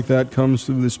something like that comes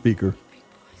through the speaker.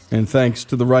 And thanks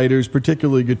to the writers,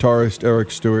 particularly guitarist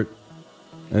Eric Stewart.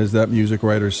 As that music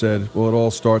writer said, well, it all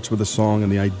starts with a song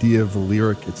and the idea of the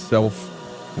lyric itself,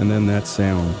 and then that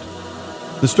sound.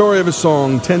 The story of a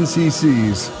song,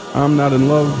 10cc's, I'm Not in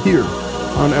Love, here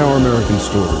on Our American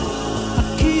Story.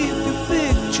 Keep your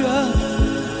picture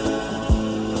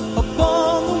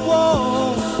upon the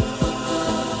wall.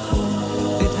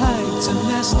 It hides a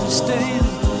nasty stain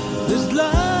that's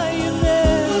lying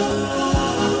there.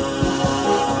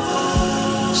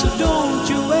 So don't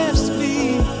you ask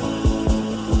me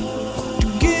to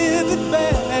give it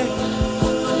back.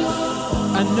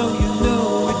 I know you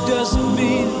know it doesn't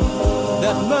mean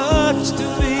that much to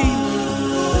me.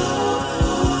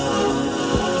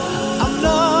 I'm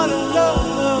not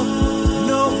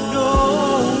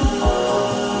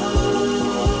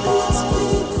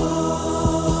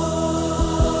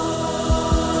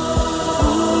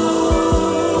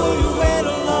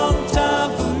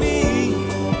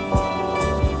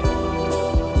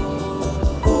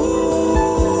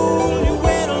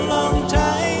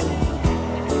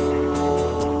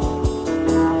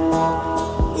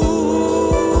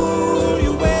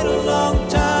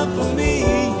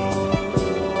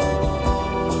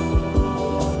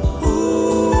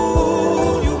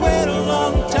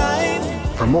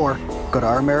to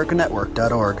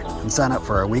ouramericannetwork.org and sign up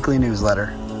for our weekly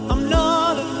newsletter. I'm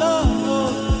not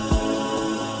alone,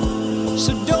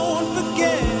 so don't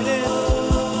forget it.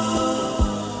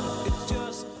 It's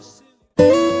just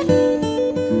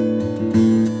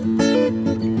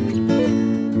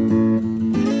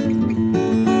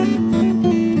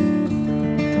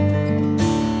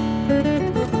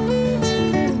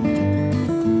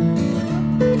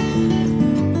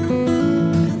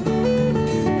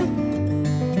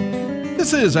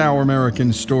This is Our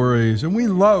American Stories, and we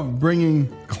love bringing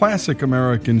classic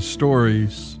American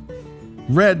stories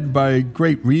read by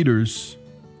great readers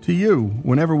to you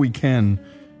whenever we can.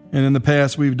 And in the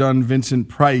past, we've done Vincent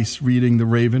Price reading The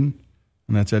Raven,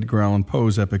 and that's Edgar Allan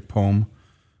Poe's epic poem.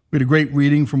 We had a great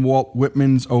reading from Walt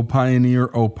Whitman's O Pioneer,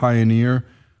 O Pioneer.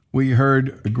 We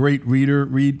heard a great reader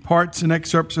read parts and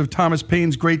excerpts of Thomas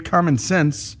Paine's Great Common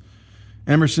Sense,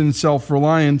 Emerson's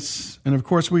Self-Reliance, and of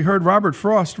course we heard Robert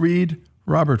Frost read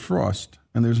Robert Frost,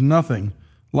 and there's nothing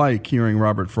like hearing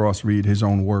Robert Frost read his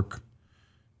own work.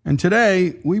 And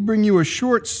today, we bring you a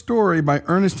short story by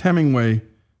Ernest Hemingway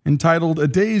entitled A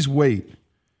Day's Wait,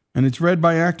 and it's read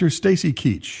by actor Stacy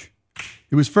Keach.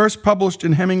 It was first published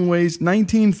in Hemingway's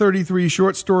 1933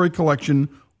 short story collection,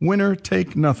 Winner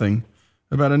Take Nothing,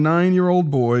 about a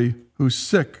 9-year-old boy who's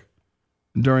sick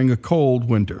during a cold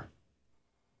winter.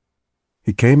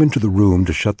 He came into the room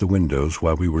to shut the windows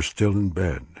while we were still in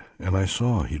bed, and I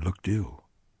saw he looked ill.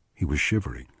 He was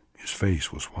shivering, his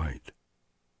face was white,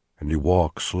 and he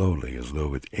walked slowly as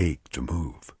though it ached to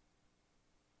move.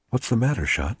 "What's the matter,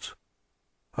 Schatz?"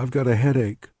 "I've got a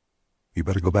headache." "You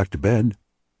better go back to bed."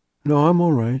 "No, I'm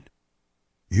all right."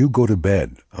 "You go to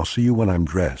bed. I'll see you when I'm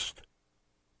dressed."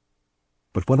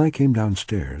 But when I came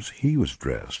downstairs, he was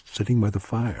dressed, sitting by the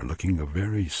fire, looking a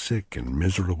very sick and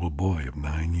miserable boy of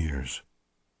 9 years.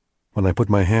 When I put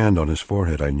my hand on his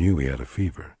forehead, I knew he had a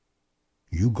fever.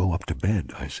 "You go up to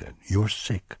bed," I said. "You're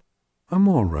sick." "I'm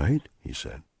all right," he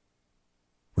said.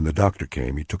 When the doctor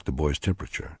came, he took the boy's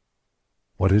temperature.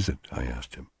 "What is it?" I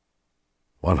asked him.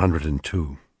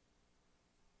 102.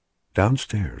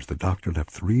 Downstairs, the doctor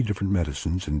left 3 different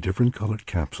medicines in different colored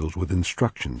capsules with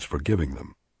instructions for giving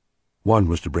them. One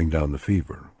was to bring down the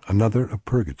fever, another a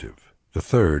purgative, the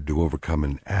third to overcome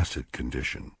an acid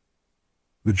condition.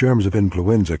 "The germs of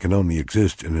influenza can only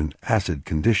exist in an acid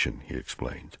condition," he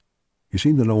explained. He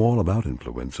seemed to know all about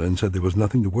influenza and said there was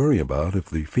nothing to worry about if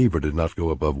the fever did not go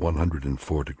above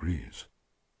 104 degrees.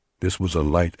 This was a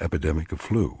light epidemic of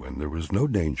flu, and there was no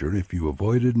danger if you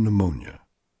avoided pneumonia.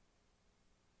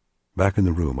 Back in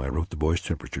the room, I wrote the boy's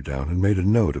temperature down and made a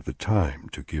note of the time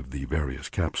to give the various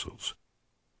capsules.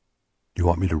 "Do you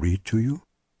want me to read to you?"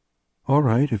 "All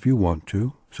right, if you want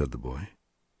to," said the boy.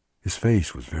 His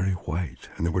face was very white,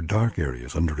 and there were dark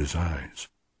areas under his eyes.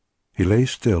 He lay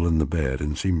still in the bed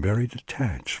and seemed very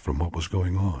detached from what was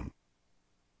going on.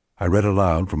 I read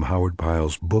aloud from Howard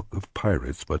Pyle's Book of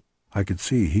Pirates, but I could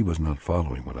see he was not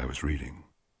following what I was reading.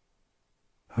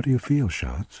 "How do you feel,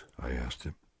 Schatz?" I asked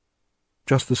him.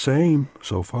 "Just the same,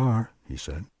 so far," he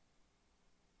said.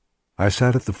 I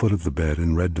sat at the foot of the bed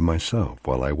and read to myself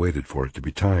while I waited for it to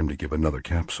be time to give another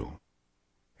capsule.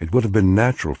 It would have been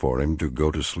natural for him to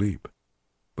go to sleep,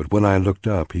 but when I looked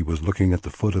up, he was looking at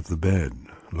the foot of the bed,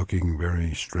 looking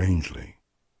very strangely.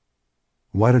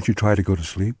 "Why don't you try to go to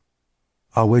sleep?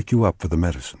 I'll wake you up for the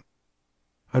medicine."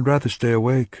 "I'd rather stay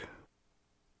awake."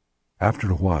 After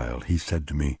a while, he said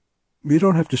to me, "You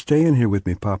don't have to stay in here with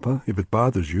me, Papa, if it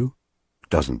bothers you."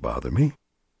 "Doesn't bother me."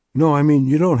 "No, I mean,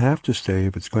 you don't have to stay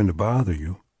if it's going to bother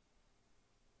you."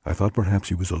 I thought perhaps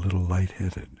he was a little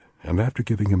light-headed, and after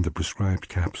giving him the prescribed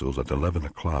capsules at 11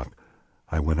 o'clock,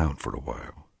 I went out for a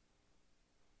while.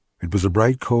 It was a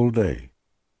bright, cold day,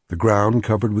 the ground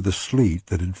covered with a sleet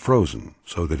that had frozen,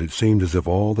 so that it seemed as if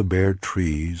all the bare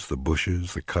trees, the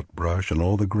bushes, the cut brush, and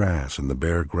all the grass in the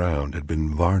bare ground had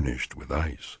been varnished with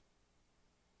ice.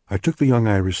 I took the young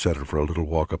Irish setter for a little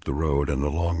walk up the road and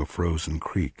along a frozen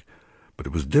creek, but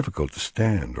it was difficult to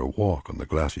stand or walk on the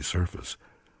glassy surface,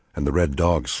 and the red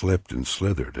dog slipped and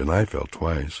slithered, and I fell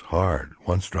twice, hard,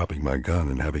 once dropping my gun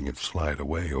and having it slide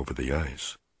away over the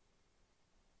ice.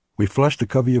 We flushed a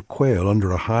covey of quail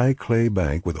under a high clay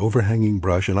bank with overhanging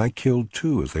brush, and I killed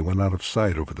 2 as they went out of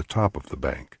sight over the top of the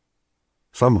bank.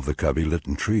 Some of the covey lit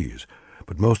in trees,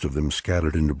 but most of them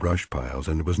scattered into brush piles,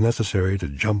 and it was necessary to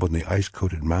jump on the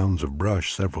ice-coated mounds of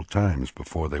brush several times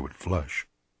before they would flush.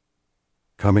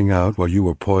 Coming out while you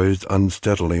were poised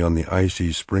unsteadily on the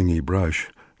icy, springy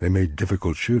brush, they made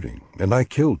difficult shooting, and I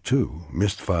killed 2,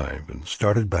 missed 5, and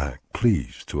started back,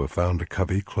 pleased to have found a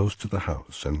covey close to the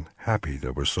house, and happy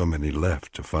there were so many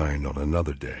left to find on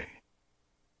another day.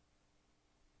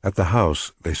 At the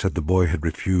house, they said the boy had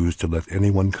refused to let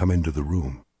anyone come into the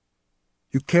room.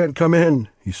 "You can't come in,"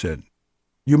 he said.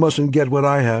 "You mustn't get what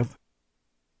I have."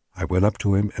 I went up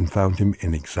to him and found him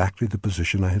in exactly the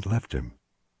position I had left him,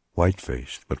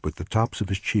 white-faced, but with the tops of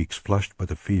his cheeks flushed by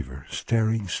the fever,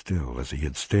 staring still as he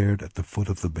had stared at the foot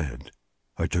of the bed.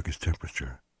 I took his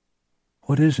temperature.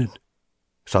 "What is it?"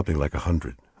 "Something like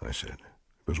 100, I said.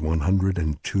 It was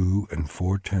 102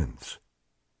 4/10.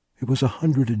 "It was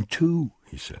 102,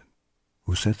 he said.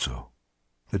 "Who said so?"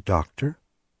 "The doctor."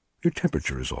 "Your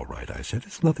temperature is all right," I said.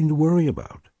 "It's nothing to worry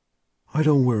about." "I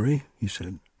don't worry," he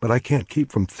said, "but I can't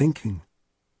keep from thinking."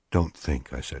 "Don't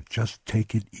think," I said. "Just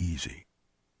take it easy."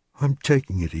 "I'm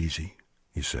taking it easy,"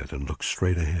 he said, and looked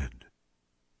straight ahead.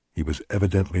 He was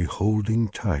evidently holding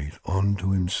tight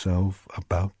onto himself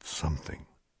about something.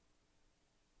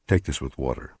 "Take this with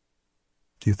water."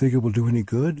 "Do you think it will do any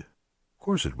good?" "Of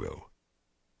course it will."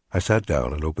 I sat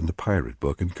down and opened the pirate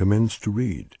book and commenced to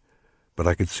read, but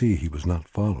I could see he was not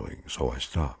following, so I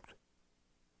stopped.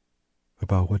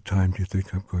 "About what time do you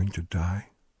think I'm going to die?"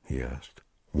 he asked.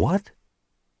 "What?"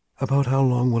 "About how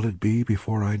long will it be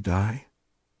before I die?"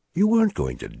 "You aren't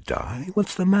going to die.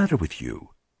 What's the matter with you?"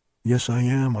 "Yes, I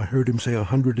am. I heard him say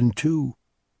 102.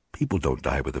 People don't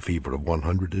die with a fever of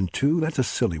 102. That's a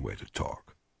silly way to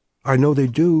talk." "I know they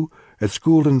do. At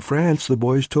school in France, the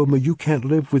boys told me you can't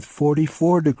live with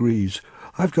 44 degrees.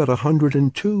 I've got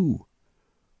 102.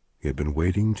 He had been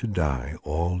waiting to die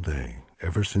all day,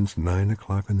 ever since 9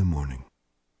 o'clock in the morning.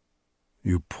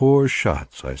 "You poor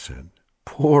shots," I said.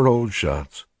 "Poor old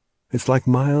shots. It's like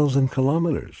miles and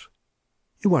kilometers."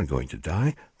 "You aren't going to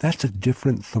die. That's a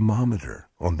different thermometer.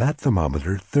 On that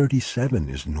thermometer, 37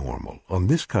 is normal. On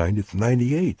this kind, it's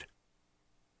 98.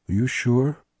 "Are you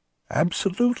sure?"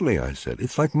 "Absolutely," I said.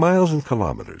 "It's like miles and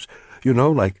kilometers. You know,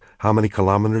 like how many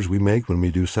kilometers we make when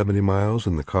we do 70 miles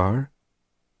in the car?"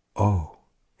 "Oh,"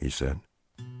 he said.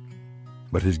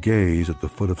 But his gaze at the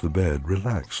foot of the bed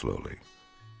relaxed slowly.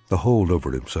 The hold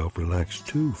over himself relaxed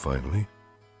too, finally.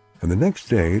 And the next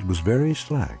day it was very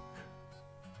slack.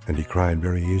 And he cried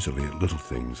very easily at little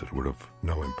things that were of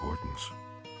no importance.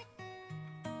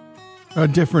 A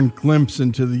different glimpse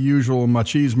into the usual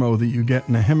machismo that you get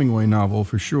in a Hemingway novel,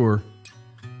 for sure.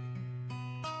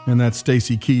 And that's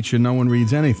Stacy Keach, and no one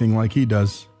reads anything like he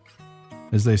does.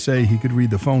 As they say, he could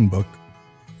read the phone book.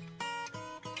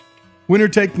 Winner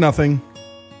Take Nothing.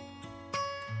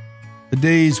 A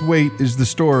Day's Wait is the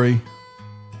story.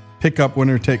 Pick up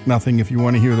Winner Take Nothing if you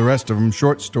want to hear the rest of them.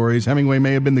 Short stories. Hemingway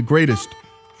may have been the greatest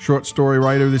short story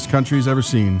writer this country's ever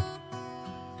seen.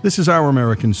 This is Our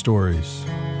American Stories.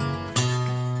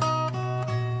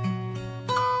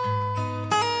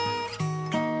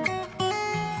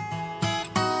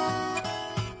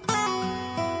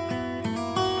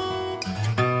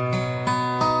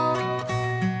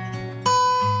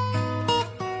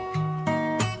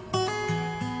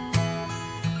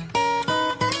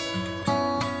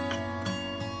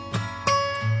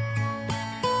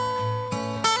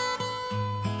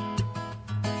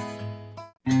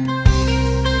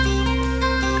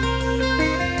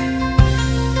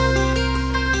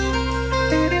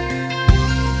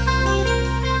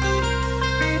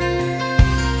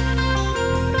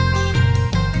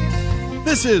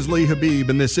 This is Lee Habib,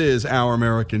 and this is Our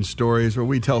American Stories, where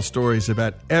we tell stories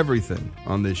about everything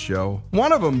on this show.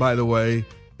 One of them, by the way,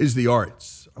 is the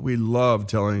arts. We love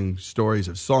telling stories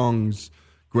of songs,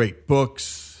 great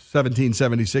books.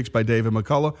 1776 by David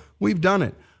McCullough. We've done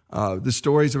it. The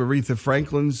stories of Aretha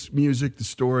Franklin's music, the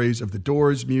stories of the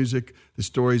Doors' music, the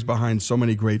stories behind so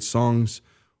many great songs.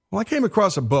 Well, I came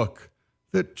across a book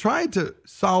that tried to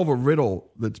solve a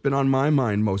riddle that's been on my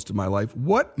mind most of my life.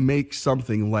 What makes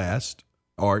something last?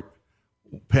 Art,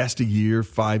 past a year,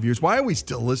 5 years. Why are we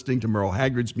still listening to Merle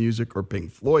Haggard's music or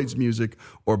Pink Floyd's music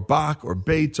or Bach or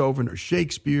Beethoven or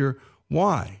Shakespeare?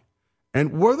 Why?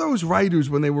 And were those writers,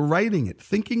 when they were writing it,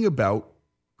 thinking about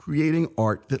creating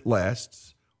art that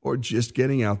lasts or just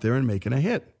getting out there and making a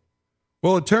hit?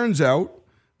 Well, it turns out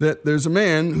that there's a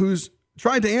man who's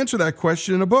tried to answer that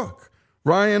question in a book.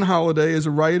 Ryan Holiday is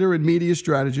a writer and media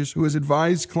strategist who has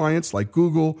advised clients like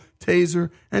Google,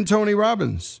 Taser, and Tony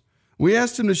Robbins. We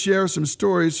asked him to share some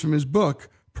stories from his book,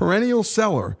 Perennial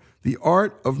Seller, The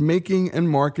Art of Making and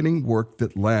Marketing Work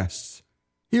That Lasts.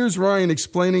 Here's Ryan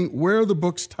explaining where the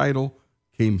book's title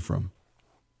came from.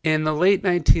 In the late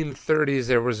 1930s,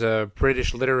 there was a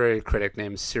British literary critic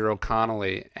named Cyril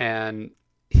Connolly, and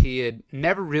he had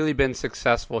never really been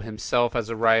successful himself as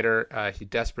a writer. He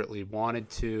desperately wanted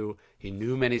to. He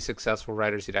knew many successful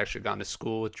writers. He'd actually gone to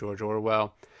school with George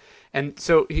Orwell. And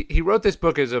so he wrote this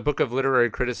book as a book of literary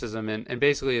criticism, and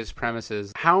basically his premise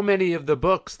is, how many of the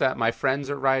books that my friends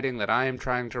are writing, that I am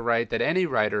trying to write, that any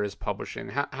writer is publishing,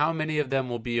 how many of them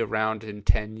will be around in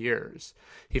 10 years?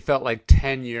 He felt like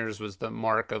 10 years was the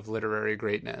mark of literary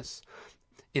greatness.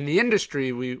 In the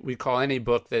industry, we call any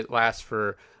book that lasts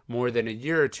for more than a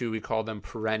year or two, we call them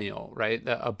perennial, right?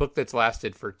 A book that's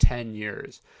lasted for 10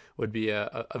 years would be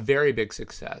a very big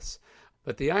success.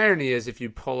 But the irony is, if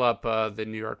you pull up the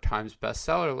New York Times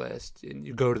bestseller list and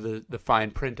you go to the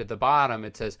fine print at the bottom,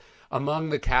 it says, among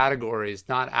the categories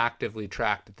not actively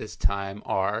tracked at this time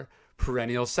are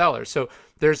perennial sellers. So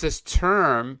there's this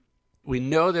term, we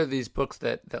know there are these books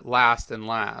that last and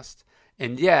last,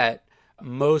 and yet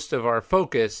most of our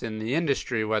focus in the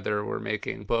industry, whether we're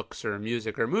making books or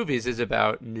music or movies, is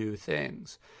about new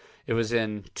things. It was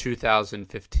in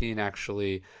 2015,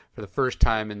 actually, for the first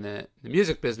time in the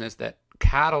music business, that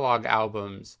catalog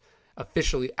albums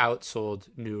officially outsold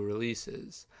new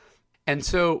releases. And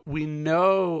so we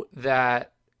know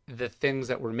that the things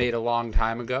that were made a long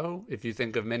time ago, if you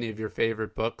think of many of your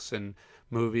favorite books and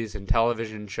movies and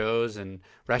television shows and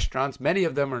restaurants, many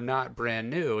of them are not brand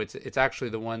new. It's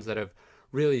actually the ones that have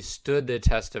really stood the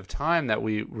test of time that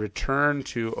we return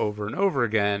to over and over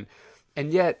again.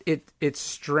 And yet it's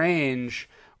strange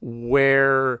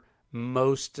where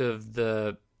most of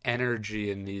the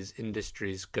energy in these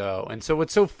industries go. And so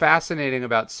what's so fascinating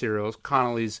about Cyril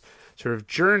Connolly's sort of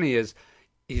journey is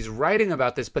he's writing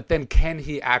about this, but then can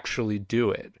he actually do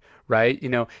it, right? You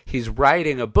know, he's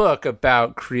writing a book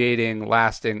about creating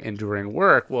lasting, enduring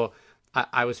work. Well,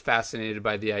 I was fascinated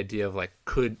by the idea of, like,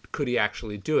 could he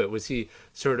actually do it? Was he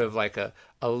sort of like a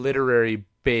literary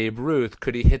Babe Ruth?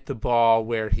 Could he hit the ball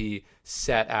where he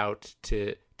set out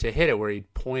to hit it, where he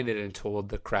pointed and told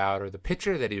the crowd or the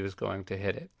pitcher that he was going to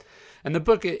hit it? And the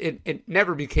book, it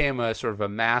never became a sort of a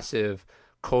massive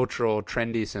cultural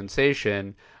trendy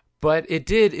sensation, but it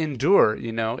did endure.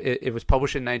 You know, it was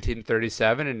published in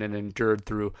 1937, and it endured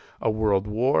through a world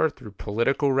war, through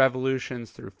political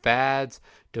revolutions, through fads,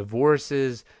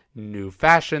 divorces, new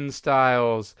fashion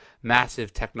styles,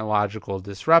 massive technological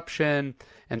disruption,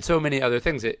 and so many other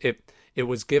things. It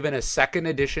was given a second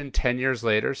edition 10 years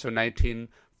later, so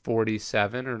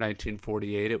 1947 or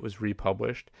 1948, it was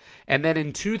republished. And then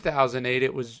in 2008,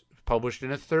 it was published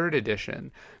in a third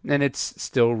edition, and it's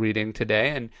still reading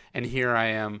today. And here I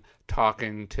am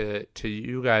talking to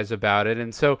you guys about it.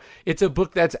 And so it's a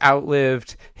book that's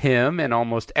outlived him and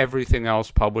almost everything else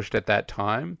published at that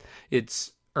time.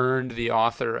 It's earned the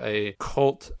author a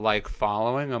cult-like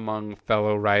following among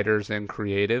fellow writers and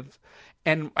creatives.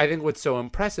 And I think what's so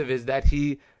impressive is that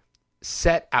he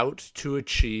set out to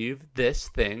achieve this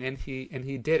thing, and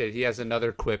he did it. He has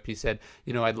another quip. He said,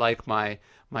 you know, I'd like my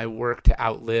work to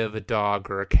outlive a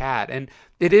dog or a cat. And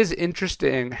it is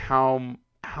interesting how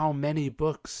many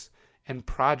books and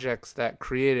projects that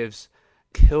creatives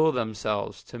kill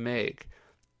themselves to make,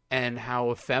 and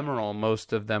how ephemeral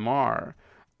most of them are.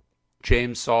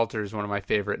 James Salter is one of my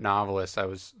favorite novelists. I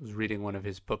was reading one of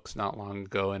his books not long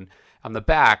ago, and on the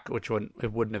back,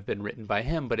 it wouldn't have been written by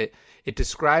him, but it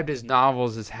described his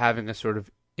novels as having a sort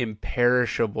of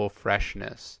imperishable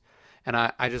freshness. And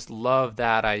I just love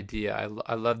that idea.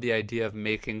 I love the idea of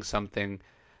making something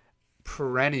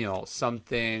perennial,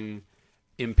 something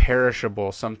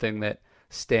imperishable, something that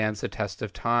stands the test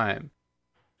of time.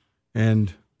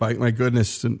 And by my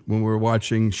goodness, when we're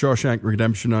watching Shawshank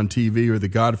Redemption on TV or The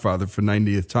Godfather for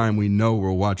 90th time, we know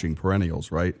we're watching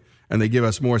perennials, right? And they give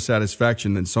us more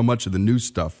satisfaction than so much of the new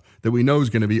stuff that we know is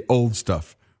going to be old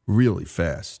stuff really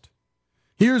fast.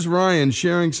 Here's Ryan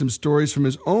sharing some stories from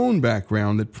his own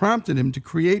background that prompted him to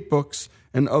create books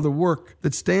and other work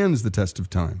that stands the test of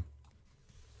time.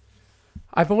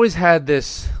 I've always had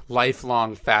this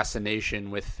lifelong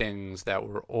fascination with things that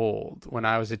were old. When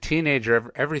I was a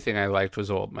teenager, everything I liked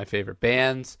was old. My favorite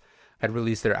bands had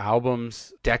released their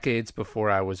albums decades before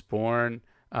I was born.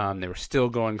 They were still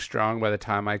going strong by the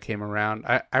time I came around.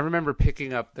 I remember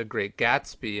picking up The Great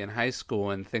Gatsby in high school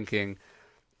and thinking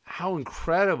how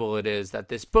incredible it is that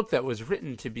this book that was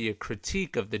written to be a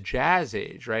critique of the jazz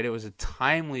age, right? It was a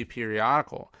timely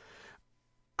periodical,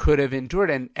 could have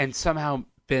endured and somehow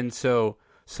been so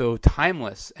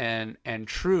timeless and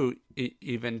true,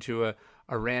 even to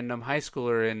a random high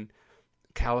schooler in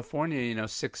California,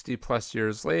 60 plus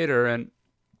years later. And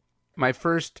my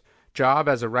first job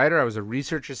as a writer, I was a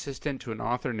research assistant to an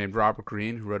author named Robert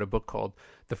Greene, who wrote a book called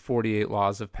The 48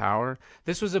 Laws of Power.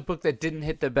 This was a book that didn't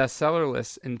hit the bestseller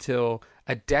list until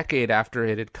a decade after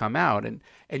it had come out. And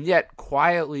yet,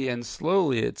 quietly and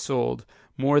slowly, it sold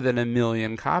more than 1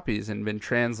 million copies and been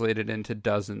translated into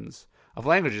dozens of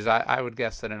languages. I would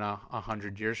guess that in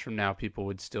 100 years from now, people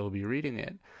would still be reading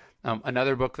it.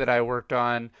 Another book that I worked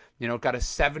on, got a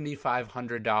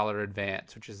 $7,500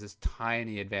 advance, which is this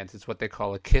tiny advance. It's what they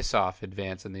call a kiss-off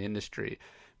advance in the industry,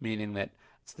 meaning that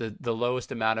it's the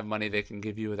lowest amount of money they can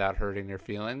give you without hurting your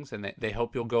feelings, and they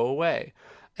hope you'll go away.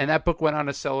 And that book went on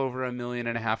to sell over 1.5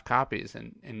 million copies,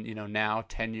 and now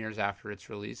 10 years after its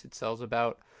release, it sells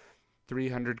about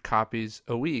 300 copies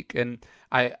a week. And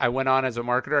I went on as a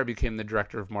marketer. I became the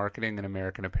director of marketing in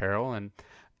American Apparel, and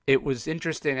it was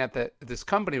interesting at this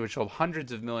company, which sold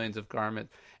hundreds of millions of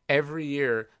garments. Every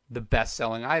year, the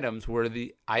best-selling items were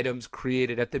the items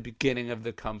created at the beginning of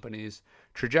the company's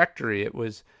trajectory. It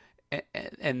was,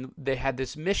 and they had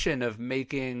this mission of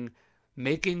making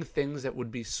things that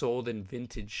would be sold in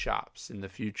vintage shops in the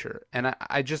future. And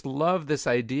I just love this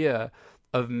idea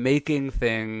of making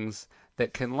things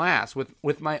that can last.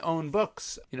 With my own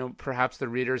books, perhaps the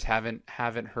readers haven't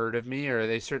heard of me, or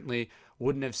they certainly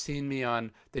wouldn't have seen me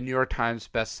on the New York Times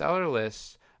bestseller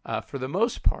list for the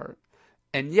most part.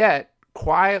 And yet,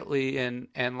 quietly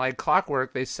and like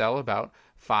clockwork, they sell about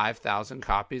 5,000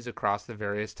 copies across the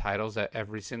various titles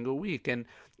every single week. And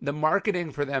the marketing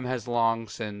for them has long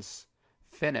since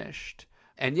finished.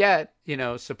 And yet,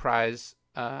 surprise,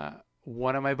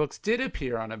 one of my books did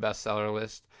appear on a bestseller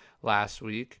list last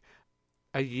week,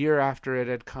 a year after it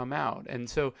had come out. And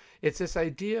so it's this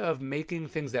idea of making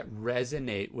things that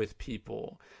resonate with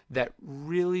people, that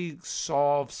really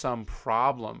solve some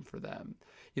problem for them.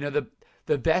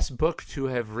 The best book to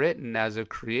have written as a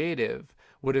creative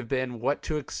would have been What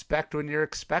to Expect When You're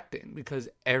Expecting, because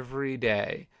every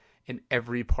day in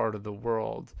every part of the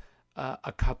world,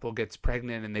 a couple gets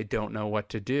pregnant and they don't know what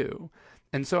to do.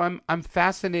 And so I'm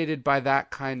fascinated by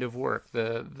that kind of work,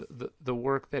 the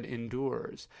work that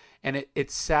endures. And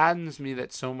it saddens me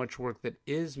that so much work that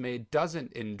is made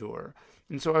doesn't endure.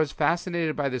 And so I was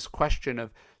fascinated by this question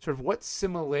of sort of what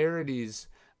similarities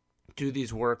do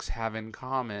these works have in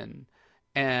common.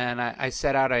 And I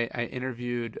set out, I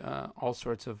interviewed all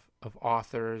sorts of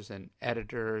authors and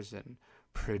editors and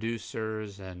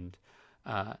producers and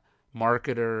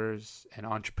marketers and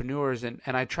entrepreneurs, and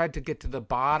I tried to get to the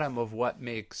bottom of what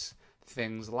makes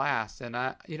things last. And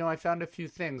I found a few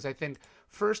things. I think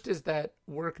first is that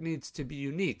work needs to be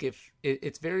unique. If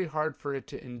it's very hard for it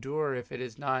to endure if it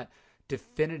is not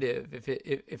definitive,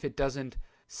 if it doesn't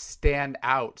stand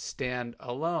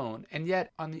alone. And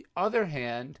yet, on the other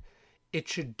hand, it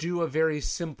should do a very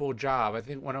simple job. I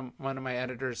think one of my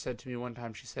editors said to me one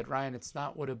time, she said, "Ryan, it's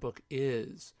not what a book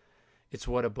is, it's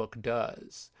what a book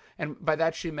does." And by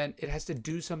that she meant it has to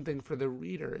do something for the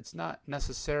reader. It's not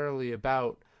necessarily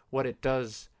about what it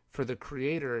does for the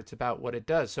creator, it's about what it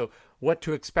does. So what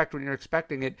to expect when you're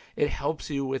expecting it, it helps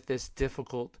you with this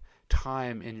difficult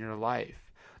time in your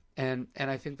life. And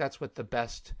I think that's what the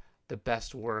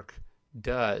best work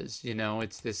does.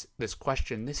 It's this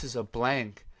question, this is a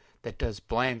blank that does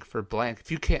blank for blank.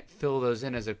 If you can't fill those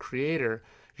in as a creator,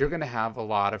 you're going to have a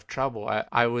lot of trouble.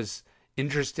 I was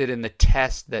interested in the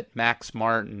test that Max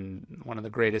Martin, one of the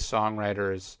greatest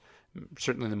songwriters,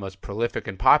 certainly the most prolific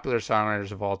and popular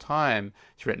songwriters of all time,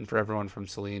 he's written for everyone from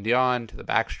Celine Dion to the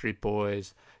Backstreet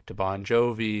Boys to Bon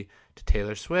Jovi to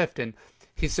Taylor Swift, and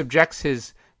he subjects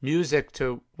his music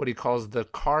to what he calls the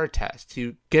car test.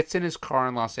 He gets in his car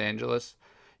in Los Angeles,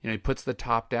 he puts the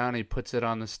top down, he puts it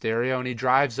on the stereo, and he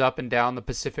drives up and down the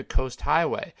Pacific Coast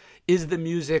Highway. Is the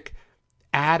music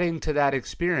adding to that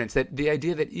experience? That the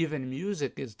idea that even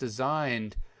music is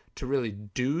designed to really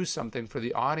do something for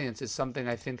the audience is something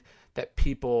I think that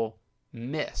people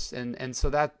miss. And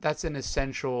so that's an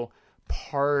essential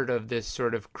part of this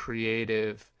sort of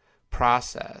creative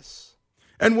process.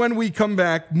 And when we come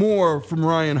back, more from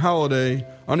Ryan Holiday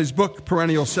on his book,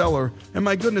 Perennial Seller. And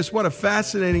my goodness, what a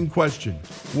fascinating question.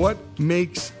 What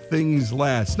makes things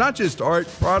last? Not just art,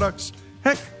 products,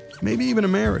 heck, maybe even a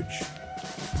marriage.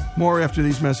 More after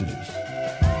these messages.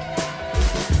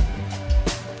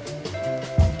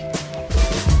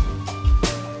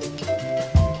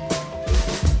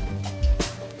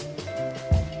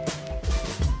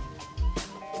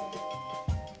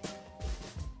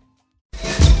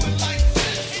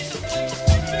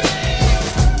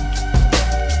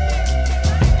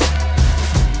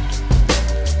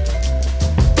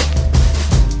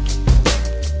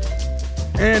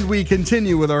 And we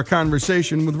continue with our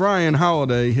conversation with Ryan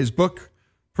Holiday, his book,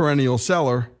 Perennial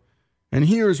Seller. And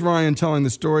here's Ryan telling the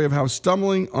story of how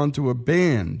stumbling onto a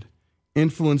band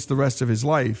influenced the rest of his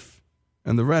life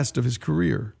and the rest of his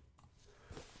career.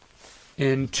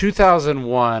 In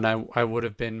 2001, I would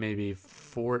have been maybe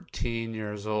 14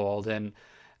 years old, and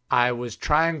I was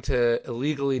trying to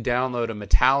illegally download a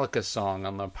Metallica song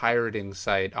on the pirating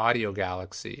site Audio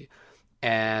Galaxy,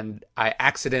 and I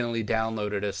accidentally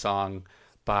downloaded a song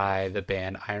by the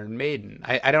band Iron Maiden.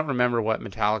 I don't remember what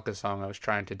Metallica song I was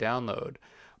trying to download,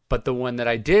 but the one that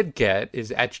I did get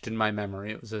is etched in my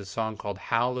memory. It was a song called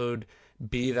Hallowed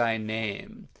Be Thy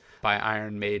Name by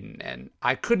Iron Maiden. And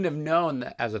I couldn't have known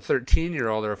that as a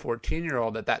 13-year-old or a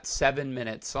 14-year-old that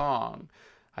 7-minute song,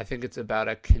 I think it's about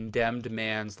a condemned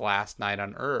man's last night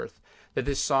on earth, that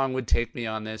this song would take me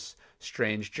on this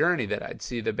strange journey, that I'd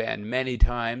see the band many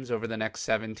times over the next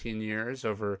 17 years,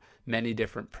 over many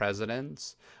different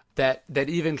presidents, that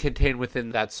even contained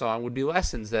within that song would be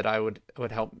lessons that I would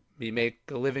help me make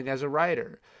a living as a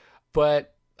writer.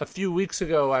 But a few weeks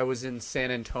ago, I was in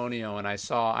San Antonio and I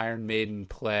saw Iron Maiden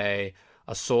play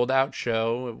a sold-out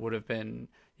show. It would have been,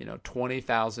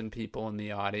 20,000 people in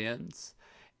the audience.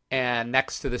 And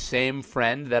next to the same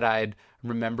friend that I'd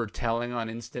remembered telling on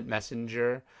Instant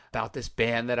Messenger about this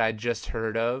band that I'd just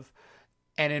heard of.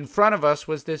 And in front of us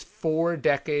was this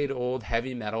 4-decade-old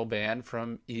heavy metal band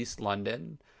from East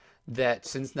London that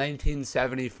since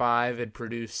 1975 had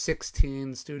produced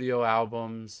 16 studio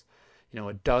albums,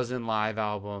 a dozen live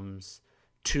albums,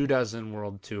 24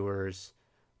 world tours,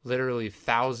 literally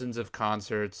thousands of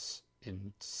concerts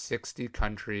in 60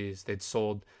 countries. They'd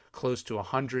sold close to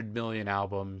 100 million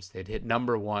albums. They'd hit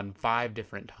number 1 5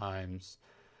 different times,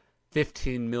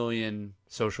 15 million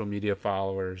social media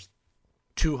followers,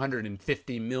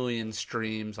 250 million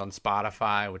streams on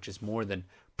Spotify, which is more than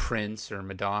Prince or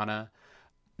Madonna.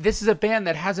 This is a band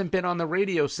that hasn't been on the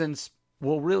radio since,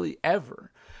 really ever.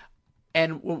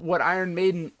 And what Iron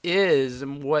Maiden is,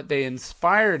 and what they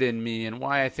inspired in me, and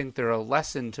why I think they're a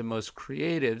lesson to most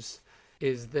creatives,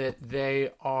 is that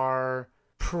they are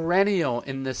perennial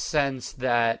in the sense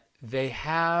that they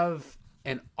have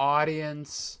an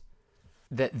audience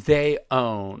that they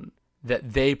own,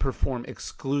 that they perform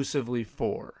exclusively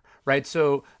for, right?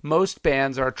 So most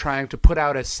bands are trying to put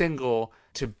out a single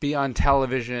to be on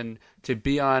television, to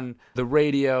be on the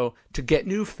radio, to get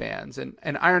new fans.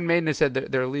 And Iron Maiden has said,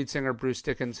 that their lead singer, Bruce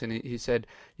Dickinson, he said,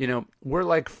 we're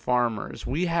like farmers.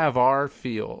 We have our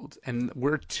field, and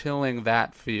we're tilling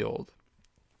that field.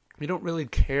 We don't really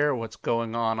care what's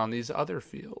going on these other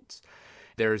fields.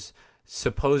 There's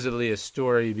supposedly a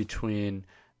story between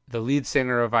the lead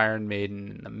singer of Iron Maiden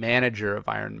and the manager of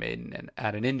Iron Maiden and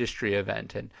at an industry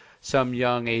event, and some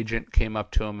young agent came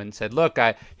up to him and said, look,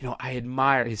 I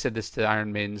admire, he said this to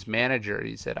Iron Maiden's manager,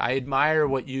 he said, I admire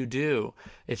what you do.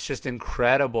 It's just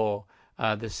incredible,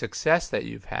 the success that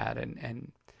you've had.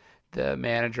 And the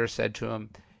manager said to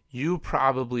him, you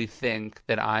probably think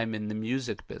that I'm in the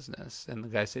music business. And the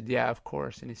guy said, yeah, of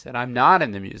course. And he said, I'm not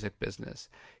in the music business.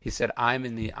 He said, I'm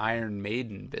in the Iron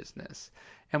Maiden business.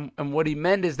 And what he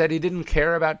meant is that he didn't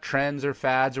care about trends or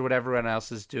fads or what everyone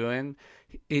else is doing.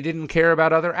 He didn't care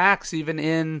about other acts, even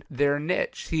in their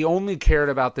niche. He only cared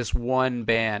about this one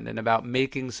band and about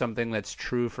making something that's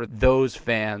true for those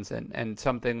fans and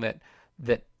something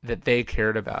that they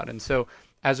cared about. And so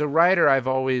as a writer, I've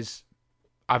always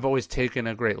taken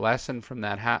a great lesson from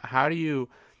that. How do you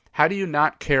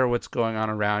not care what's going on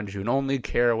around you and only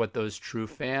care what those true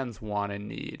fans want and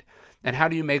need? And how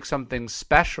do you make something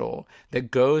special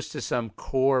that goes to some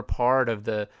core part of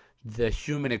the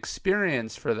human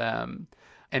experience for them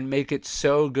and make it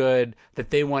so good that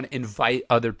they want to invite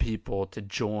other people to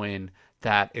join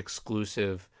that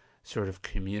exclusive sort of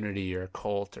community or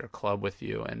cult or club with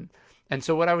you? And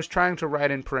so what I was trying to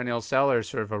write in Perennial Seller is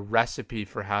sort of a recipe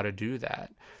for how to do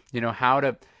that.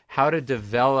 How to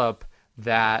develop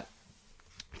that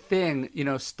thing.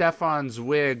 Stefan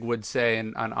Zweig would say,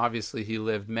 and obviously he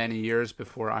lived many years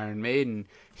before Iron Maiden,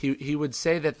 he would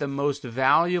say that the most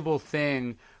valuable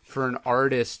thing for an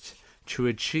artist to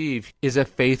achieve is a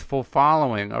faithful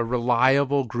following, a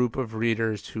reliable group of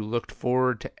readers who looked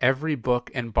forward to every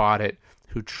book and bought it,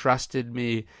 who trusted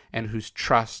me and whose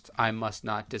trust I must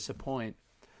not disappoint.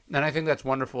 And I think that's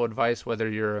wonderful advice, whether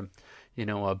you're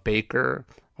a baker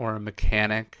or a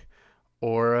mechanic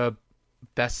or a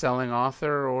best-selling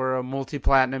author or a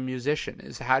multi-platinum musician,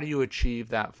 is how do you achieve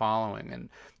that following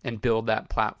and build that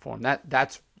platform?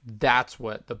 That's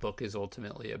what the book is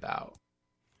ultimately about.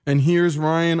 And here's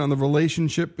Ryan on the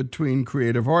relationship between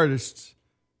creative artists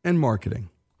and marketing.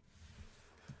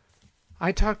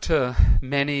 I talk to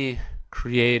many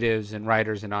creatives and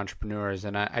writers and entrepreneurs,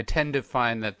 and I tend to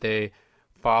find that they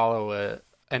follow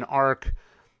an arc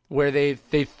where they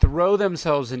throw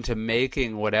themselves into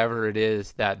making whatever it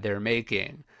is that they're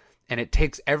making, and it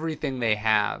takes everything they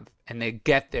have, and they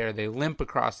get there, they limp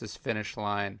across this finish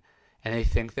line, and they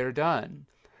think they're done.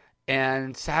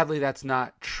 And sadly, that's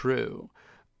not true.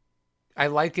 I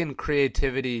liken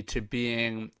creativity to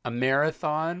being a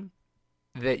marathon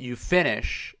that you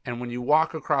finish, and when you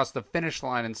walk across the finish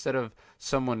line, instead of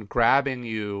someone grabbing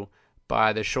you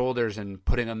by the shoulders and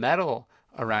putting a medal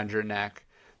around your neck,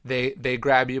 they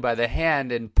grab you by the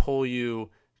hand and pull you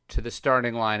to the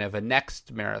starting line of a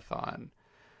next marathon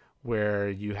where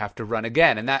you have to run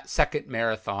again. And that second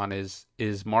marathon is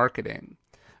marketing.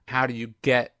 How do you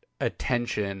get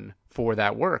attention for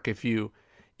that work? If you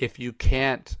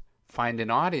can't find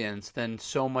an audience, then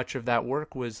so much of that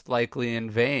work was likely in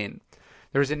vain.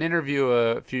 There was an interview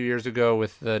a few years ago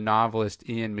with the novelist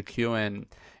Ian McEwan,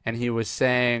 and he was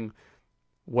saying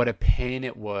what a pain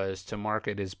it was to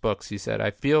market his books. He said,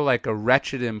 "I feel like a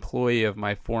wretched employee of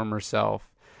my former self.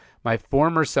 My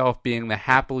former self being the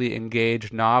happily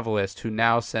engaged novelist who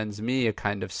now sends me, a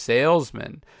kind of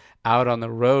salesman, out on the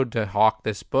road to hawk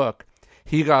this book.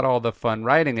 He got all the fun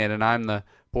writing it, and I'm the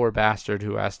poor bastard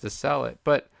who has to sell it."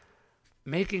 But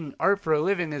making art for a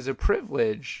living is a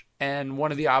privilege, and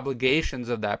one of the obligations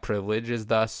of that privilege is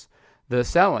thus the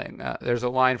selling. There's a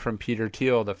line from Peter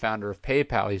Thiel, the founder of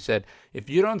PayPal. He said, "If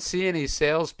you don't see any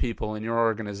salespeople in your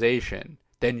organization,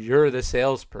 then you're the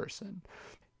salesperson.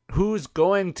 Who's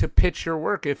going to pitch your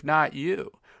work if not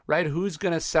you, right? Who's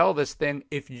going to sell this thing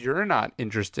if you're not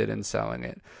interested in selling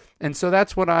it?" And so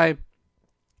that's what I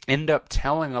end up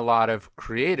telling a lot of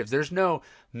creatives. There's no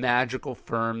magical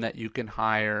firm that you can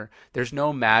hire. There's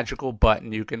no magical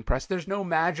button you can press. There's no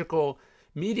magical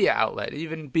media outlet.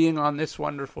 Even being on this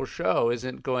wonderful show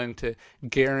isn't going to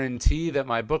guarantee that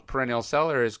my book, Perennial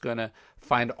Seller, is going to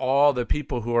find all the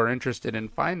people who are interested in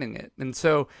finding it. And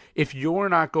so if you're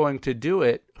not going to do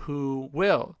it, who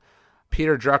will?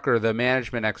 Peter Drucker, the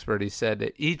management expert, he said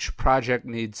that each project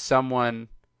needs someone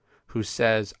who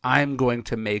says, "I'm going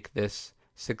to make this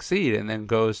succeed," and then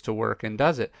goes to work and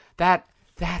does it. That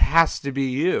has to be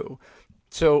you.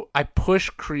 So I push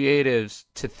creatives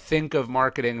to think of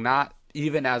marketing not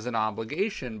even as an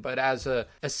obligation, but as an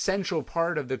essential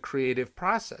part of the creative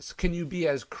process. Can you be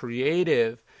as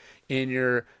creative in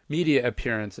your media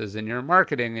appearances, in your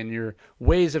marketing, in your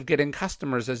ways of getting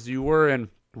customers as you were in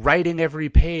writing every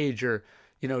page, or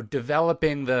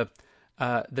developing the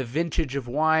vintage of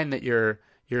wine that you're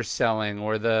selling,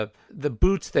 or the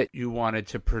boots that you wanted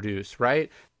to produce, right?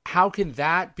 How can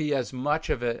that be as much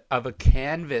of a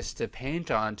canvas to paint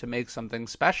on to make something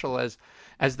special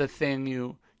as the thing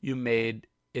you made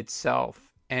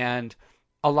itself? And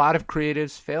a lot of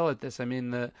creatives fail at this. I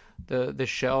mean, the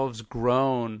shelves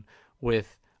groan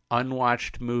with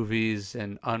unwatched movies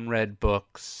and unread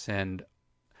books, and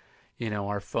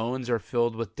our phones are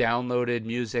filled with downloaded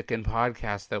music and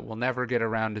podcasts that we'll never get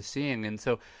around to seeing. And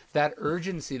so that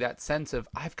urgency, that sense of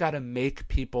I've got to make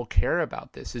people care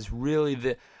about this, is really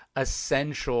the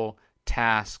essential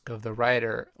task of the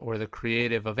writer or the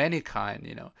creative of any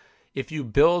kind. If you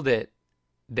build it,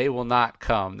 they will not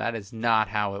come. That is not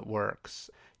how it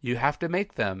works. You have to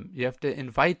make them. You have to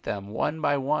invite them one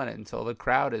by one until the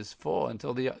crowd is full,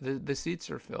 until the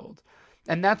seats are filled.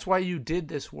 And that's why you did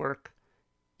this work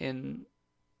in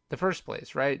the first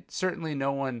place, right? Certainly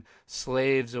no one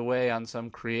slaves away on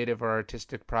some creative or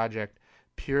artistic project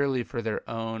purely for their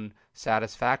own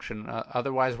satisfaction.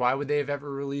 Otherwise, why would they have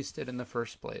ever released it in the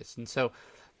first place? And so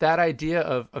that idea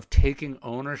of taking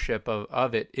ownership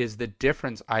of it is the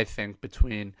difference, I think,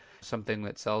 between something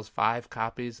that sells 5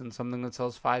 copies and something that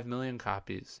sells 5 million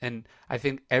copies. And I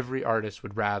think every artist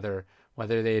would rather,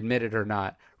 whether they admit it or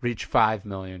not, reach 5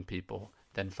 million people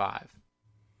than 5.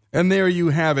 And there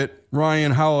you have it,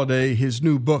 Ryan Holiday, his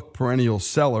new book, Perennial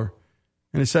Seller,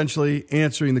 and essentially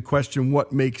answering the question,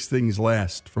 what makes things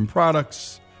last? From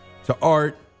products to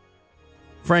art,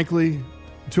 frankly,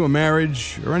 to a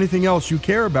marriage or anything else you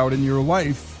care about in your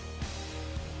life.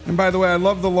 And by the way, I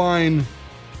love the line,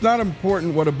 it's not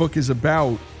important what a book is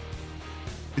about.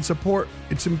 It's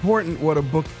important what a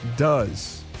book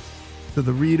does to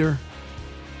the reader.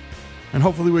 And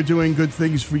hopefully we're doing good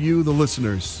things for you, the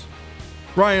listeners.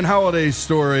 Ryan Holiday's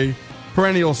story,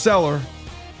 Perennial Seller,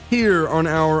 here on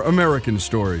Our American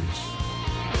Stories.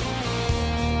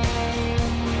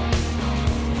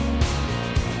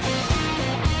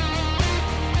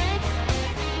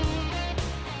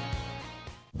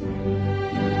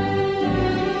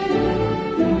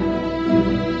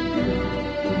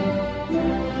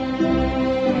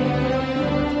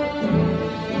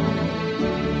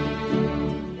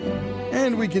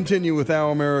 We continue with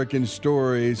Our American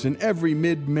Stories, and every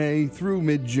mid-May through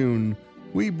mid-June,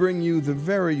 we bring you the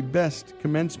very best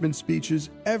commencement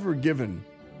speeches ever given.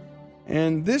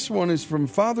 And this one is from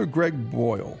Father Greg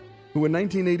Boyle, who in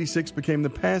 1986 became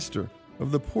the pastor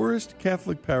of the poorest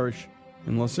Catholic parish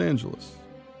in Los Angeles.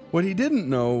 What he didn't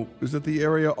know was that the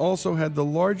area also had the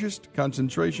largest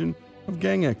concentration of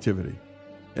gang activity,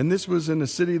 and this was in a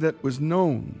city that was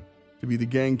known to be the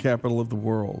gang capital of the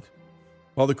world.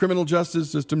 While the criminal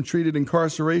justice system treated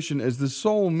incarceration as the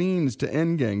sole means to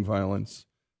end gang violence,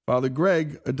 Father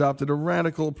Greg adopted a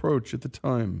radical approach at the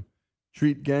time: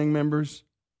 treat gang members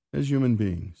as human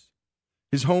beings.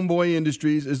 His Homeboy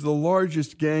Industries is the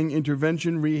largest gang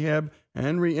intervention, rehab,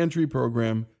 and reentry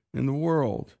program in the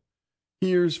world.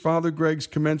 Here's Father Greg's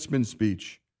commencement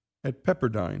speech at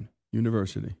Pepperdine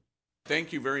University.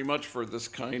 Thank you very much for this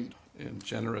kind and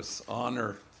generous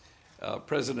honor.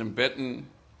 President Benton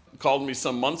called me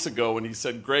some months ago and he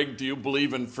said, "Greg, do you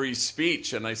believe in free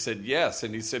speech?" And I said, "Yes."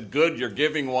 And he said, "Good, you're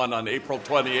giving one on April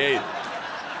 28th.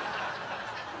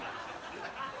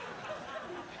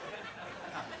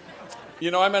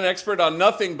 You know, I'm an expert on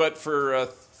nothing, but for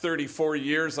 34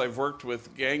 years I've worked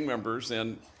with gang members,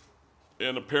 and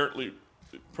apparently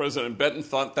President Benton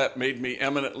thought that made me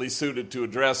eminently suited to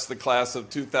address the class of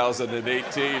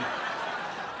 2018.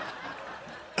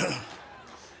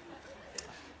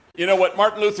 You know, what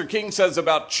Martin Luther King says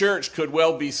about church could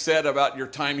well be said about your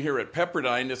time here at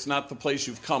Pepperdine. It's not the place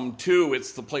you've come to,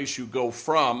 it's the place you go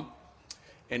from.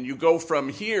 And you go from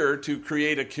here to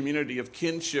create a community of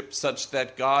kinship such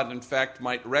that God, in fact,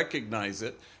 might recognize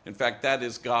it. In fact, that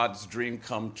is God's dream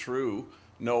come true.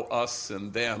 No us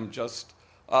and them, just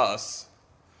us.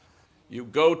 You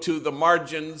go to the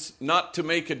margins not to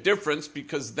make a difference,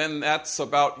 because then that's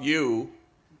about you.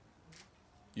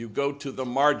 You go to the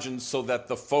margins so that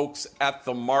the folks at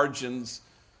the margins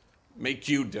make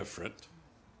you different.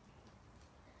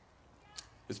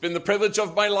 It's been the privilege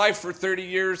of my life for 30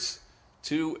 years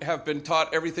to have been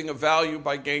taught everything of value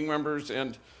by gang members,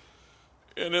 and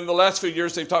in the last few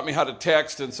years they've taught me how to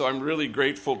text, and so I'm really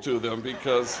grateful to them,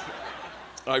 because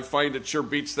I find it sure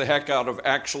beats the heck out of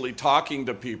actually talking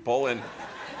to people, and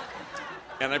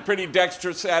I'm pretty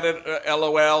dexterous at it,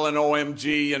 LOL and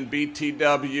OMG and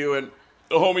BTW, and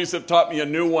the homies have taught me a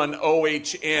new one,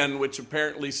 OHN, which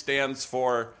apparently stands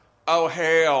for, oh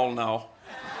hell no.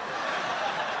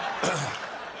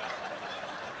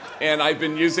 And I've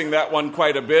been using that one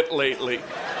quite a bit lately.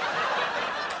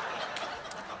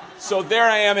 So there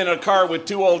I am in a car with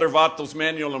two older vatos,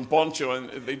 Manuel and Poncho, and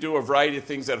they do a variety of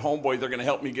things at Homeboy. They're going to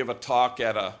help me give a talk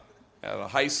at a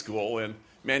high school, and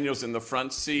Manuel's in the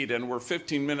front seat, and we're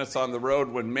 15 minutes on the road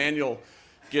when Manuel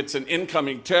gets an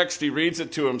incoming text. He reads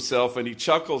it to himself, and he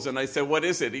chuckles, and I say, "What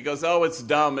is it?" He goes, "Oh, it's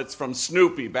dumb. It's from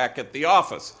Snoopy back at the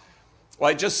office."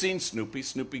 Well, I just seen Snoopy.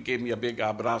 Snoopy gave me a big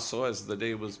abrazo as the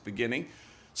day was beginning.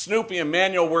 Snoopy and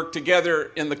Manuel work together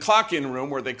in the clock-in room,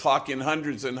 where they clock in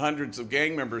hundreds and hundreds of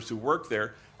gang members who work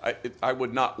there. I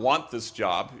would not want this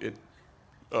job.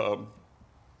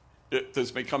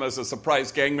 This may come as a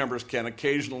surprise. Gang members can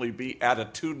occasionally be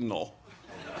attitudinal.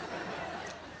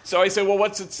 So I say, "Well,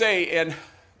 what's it say?" And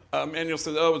Manuel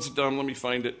says, "Oh, it's dumb. Let me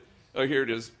find it. Oh, here it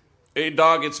is. Hey,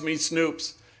 dog, it's me,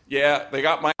 Snoops. Yeah, they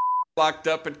got my locked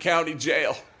up at county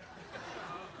jail.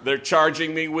 They're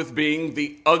charging me with being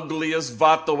the ugliest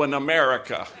vato in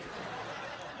America.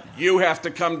 You have to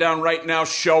come down right now,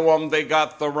 show them they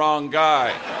got the wrong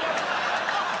guy."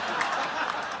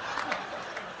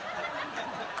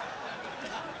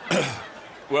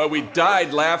 Well, we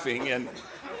died laughing,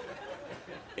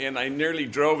 and I nearly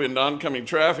drove into oncoming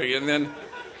traffic. And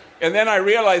then I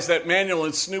realized that Manuel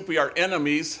and Snoopy are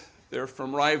enemies. They're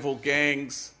from rival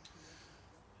gangs.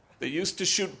 They used to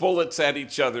shoot bullets at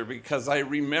each other, because I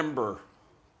remember.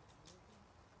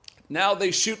 Now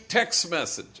they shoot text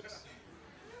messages.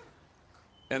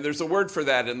 And there's a word for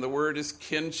that, and the word is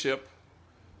kinship.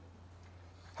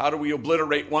 How do we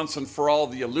obliterate once and for all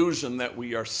the illusion that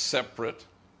we are separate?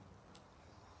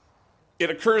 It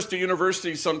occurs to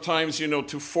universities sometimes,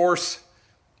 to force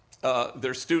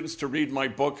their students to read my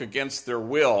book against their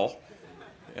will.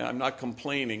 I'm not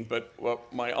complaining, but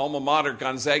my alma mater,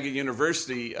 Gonzaga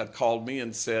University, called me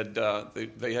and said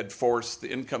they had forced the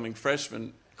incoming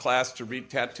freshman class to read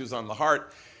Tattoos on the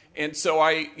Heart. And so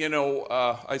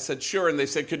I said, sure. And they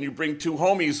said, "Can you bring two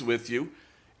homies with you?"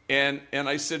 And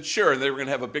I said, sure. And they were going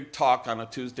to have a big talk on a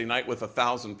Tuesday night with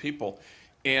 1,000 people.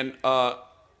 And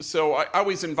so I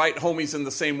always invite homies in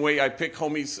the same way. I pick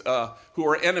homies who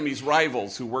are enemies,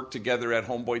 rivals, who work together at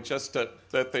Homeboy, just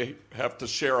that they have to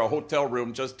share a hotel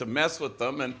room just to mess with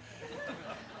them.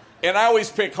 And I always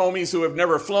pick homies who have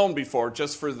never flown before,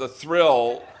 just for the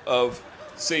thrill of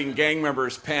seeing gang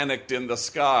members panicked in the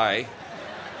sky.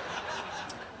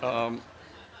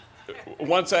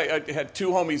 Once I had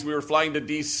two homies. We were flying to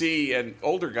D.C., and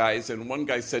older guys, and one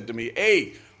guy said to me,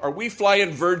 "Hey, are we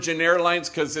flying Virgin Airlines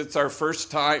because it's our first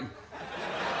time?"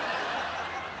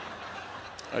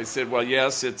 I said, well,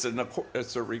 yes, it's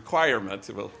a requirement.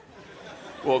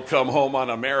 We'll come home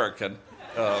un-American.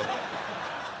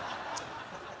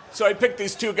 So I picked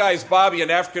these two guys, Bobby,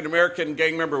 an African-American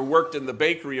gang member who worked in the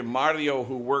bakery, and Mario,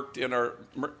 who worked in our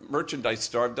merchandise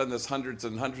store. I've done this hundreds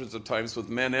and hundreds of times with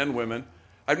men and women.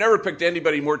 I've never picked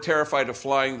anybody more terrified of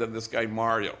flying than this guy,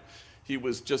 Mario. He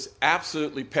was just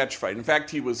absolutely petrified. In fact,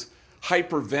 he was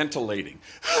hyperventilating.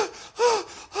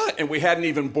 And we hadn't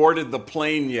even boarded the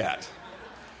plane yet.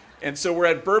 And so we're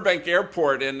at Burbank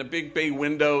Airport, and the big bay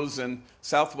windows and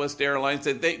Southwest Airlines,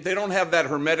 they don't have that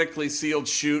hermetically sealed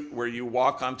chute where you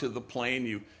walk onto the plane,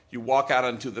 you walk out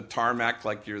onto the tarmac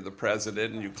like you're the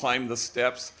president, and you climb the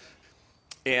steps.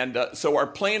 And so our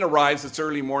plane arrives, it's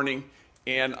early morning,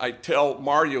 and I tell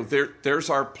Mario, there's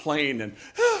our plane, and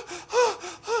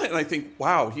I think,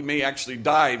 wow, he may actually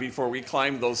die before we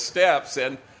climb those steps.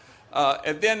 And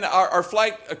then our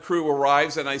flight crew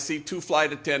arrives, and I see two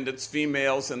flight attendants,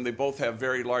 females, and they both have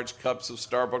very large cups of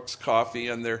Starbucks coffee,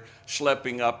 and they're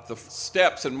schlepping up the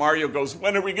steps. And Mario goes,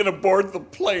 when are we going to board the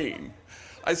plane?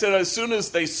 I said, as soon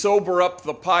as they sober up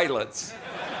the pilots.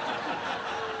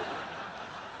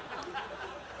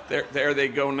 There they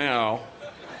go now.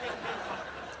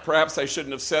 Perhaps I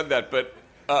shouldn't have said that, but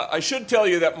I should tell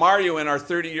you that Mario, in our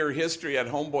 30-year history at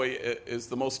Homeboy, is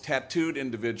the most tattooed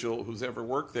individual who's ever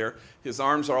worked there. His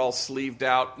arms are all sleeved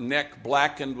out, neck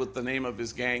blackened with the name of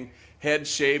his gang, head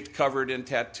shaved, covered in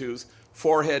tattoos,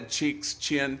 forehead, cheeks,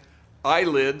 chin,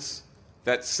 eyelids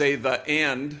that say the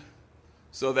end,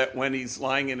 so that when he's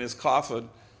lying in his coffin,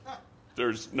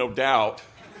 there's no doubt.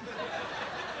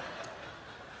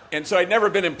 And so I'd never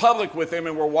been in public with him,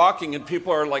 and we're walking, and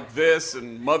people are like this,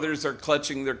 and mothers are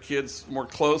clutching their kids more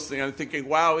closely. And I'm thinking,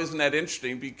 wow, isn't that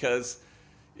interesting? Because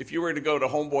if you were to go to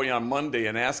Homeboy on Monday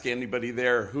and ask anybody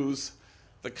there who's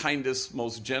the kindest,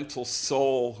 most gentle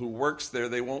soul who works there,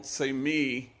 they won't say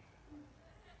me.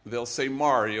 They'll say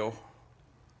Mario.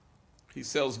 He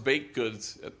sells baked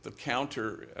goods at the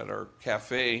counter at our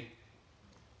cafe.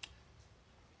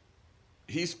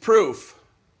 He's proof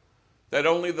that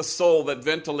only the soul that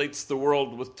ventilates the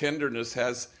world with tenderness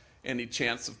has any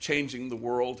chance of changing the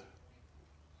world.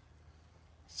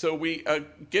 So we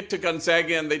get to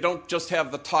Gonzaga, and they don't just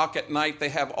have the talk at night, they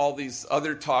have all these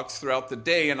other talks throughout the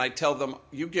day, and I tell them,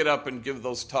 you get up and give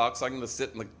those talks, I'm going to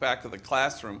sit in the back of the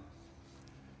classroom.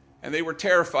 And they were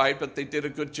terrified, but they did a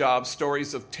good job.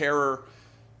 Stories of terror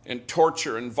and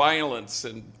torture and violence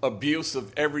and abuse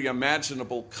of every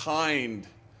imaginable kind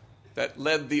that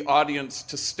led the audience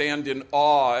to stand in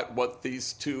awe at what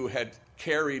these two had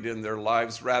carried in their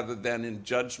lives rather than in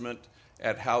judgment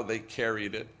at how they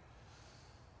carried it.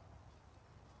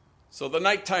 So the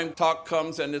nighttime talk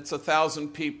comes, and it's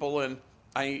 1,000 people, and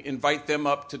I invite them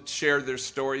up to share their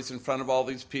stories in front of all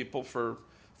these people for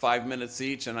 5 minutes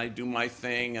each, and I do my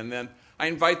thing, and then I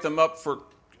invite them up for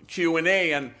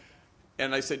Q&A, and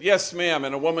I said, yes, ma'am.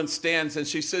 And a woman stands and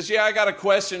she says, yeah, I got a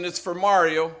question. It's for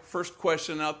Mario. First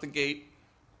question out the gate.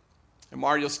 And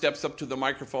Mario steps up to the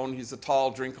microphone. He's a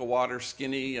tall drink of water,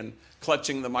 skinny, and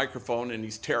clutching the microphone, and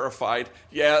he's terrified.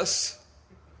 Yes.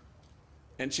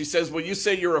 And she says, well, you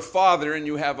say you're a father and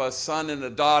you have a son and a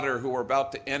daughter who are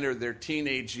about to enter their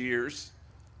teenage years.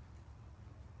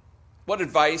 What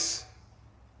advice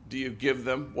do you give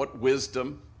them? What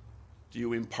wisdom do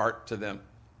you impart to them?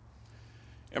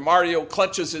 And Mario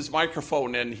clutches his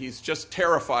microphone, and he's just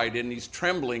terrified, and he's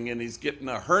trembling, and he's getting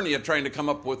a hernia trying to come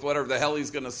up with whatever the hell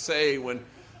he's going to say when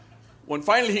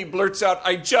finally he blurts out,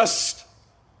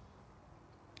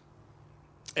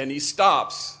 and he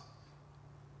stops,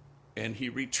 and he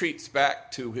retreats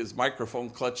back to his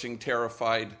microphone-clutching,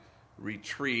 terrified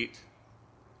retreat.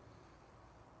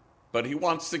 But he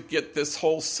wants to get this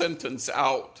whole sentence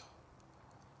out.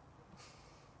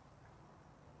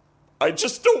 I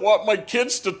just don't want my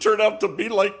kids to turn out to be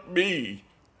like me.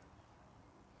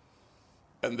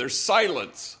 And there's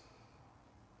silence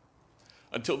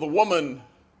until the woman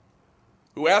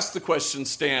who asked the question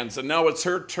stands, and now it's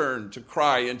her turn to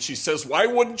cry, and she says, why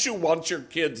wouldn't you want your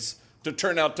kids to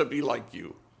turn out to be like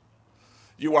you?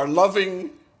 You are loving,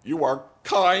 you are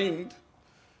kind,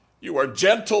 you are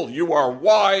gentle, you are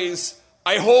wise.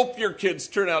 I hope your kids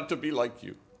turn out to be like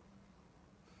you.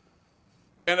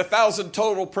 And 1,000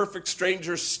 total perfect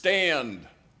strangers stand,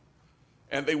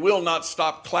 and they will not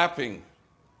stop clapping.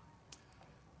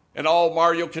 And all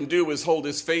Mario can do is hold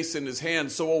his face in his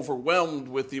hands, so overwhelmed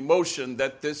with emotion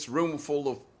that this room full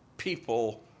of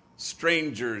people,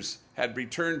 strangers, had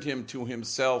returned him to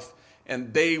himself,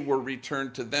 and they were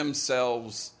returned to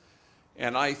themselves.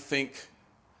 And I think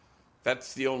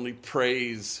that's the only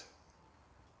praise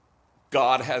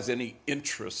God has any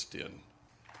interest in.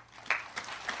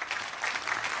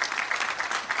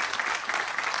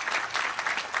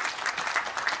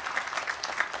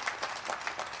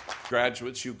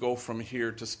 Graduates, you go from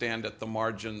here to stand at the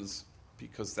margins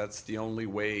because that's the only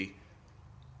way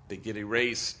they get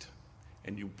erased.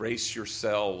 And you brace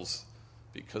yourselves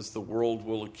because the world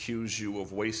will accuse you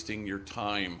of wasting your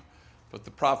time. But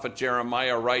the prophet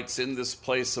Jeremiah writes, in this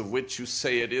place of which you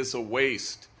say it is a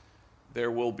waste,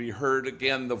 there will be heard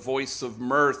again the voice of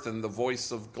mirth and the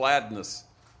voice of gladness,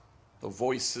 the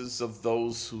voices of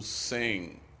those who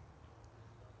sing.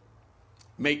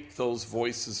 Make those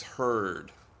voices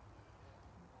heard.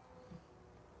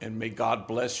 And may God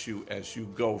bless you as you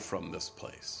go from this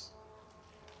place.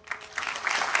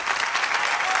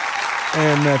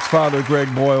 And that's Father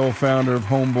Greg Boyle, founder of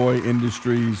Homeboy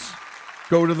Industries.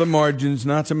 Go to the margins,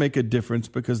 not to make a difference,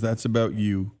 because that's about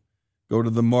you. Go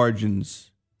to the margins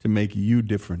to make you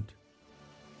different.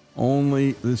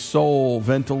 Only the soul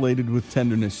ventilated with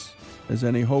tenderness has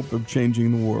any hope of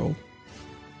changing the world.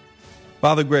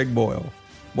 Father Greg Boyle,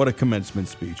 what a commencement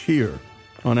speech here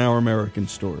on Our American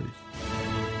Stories.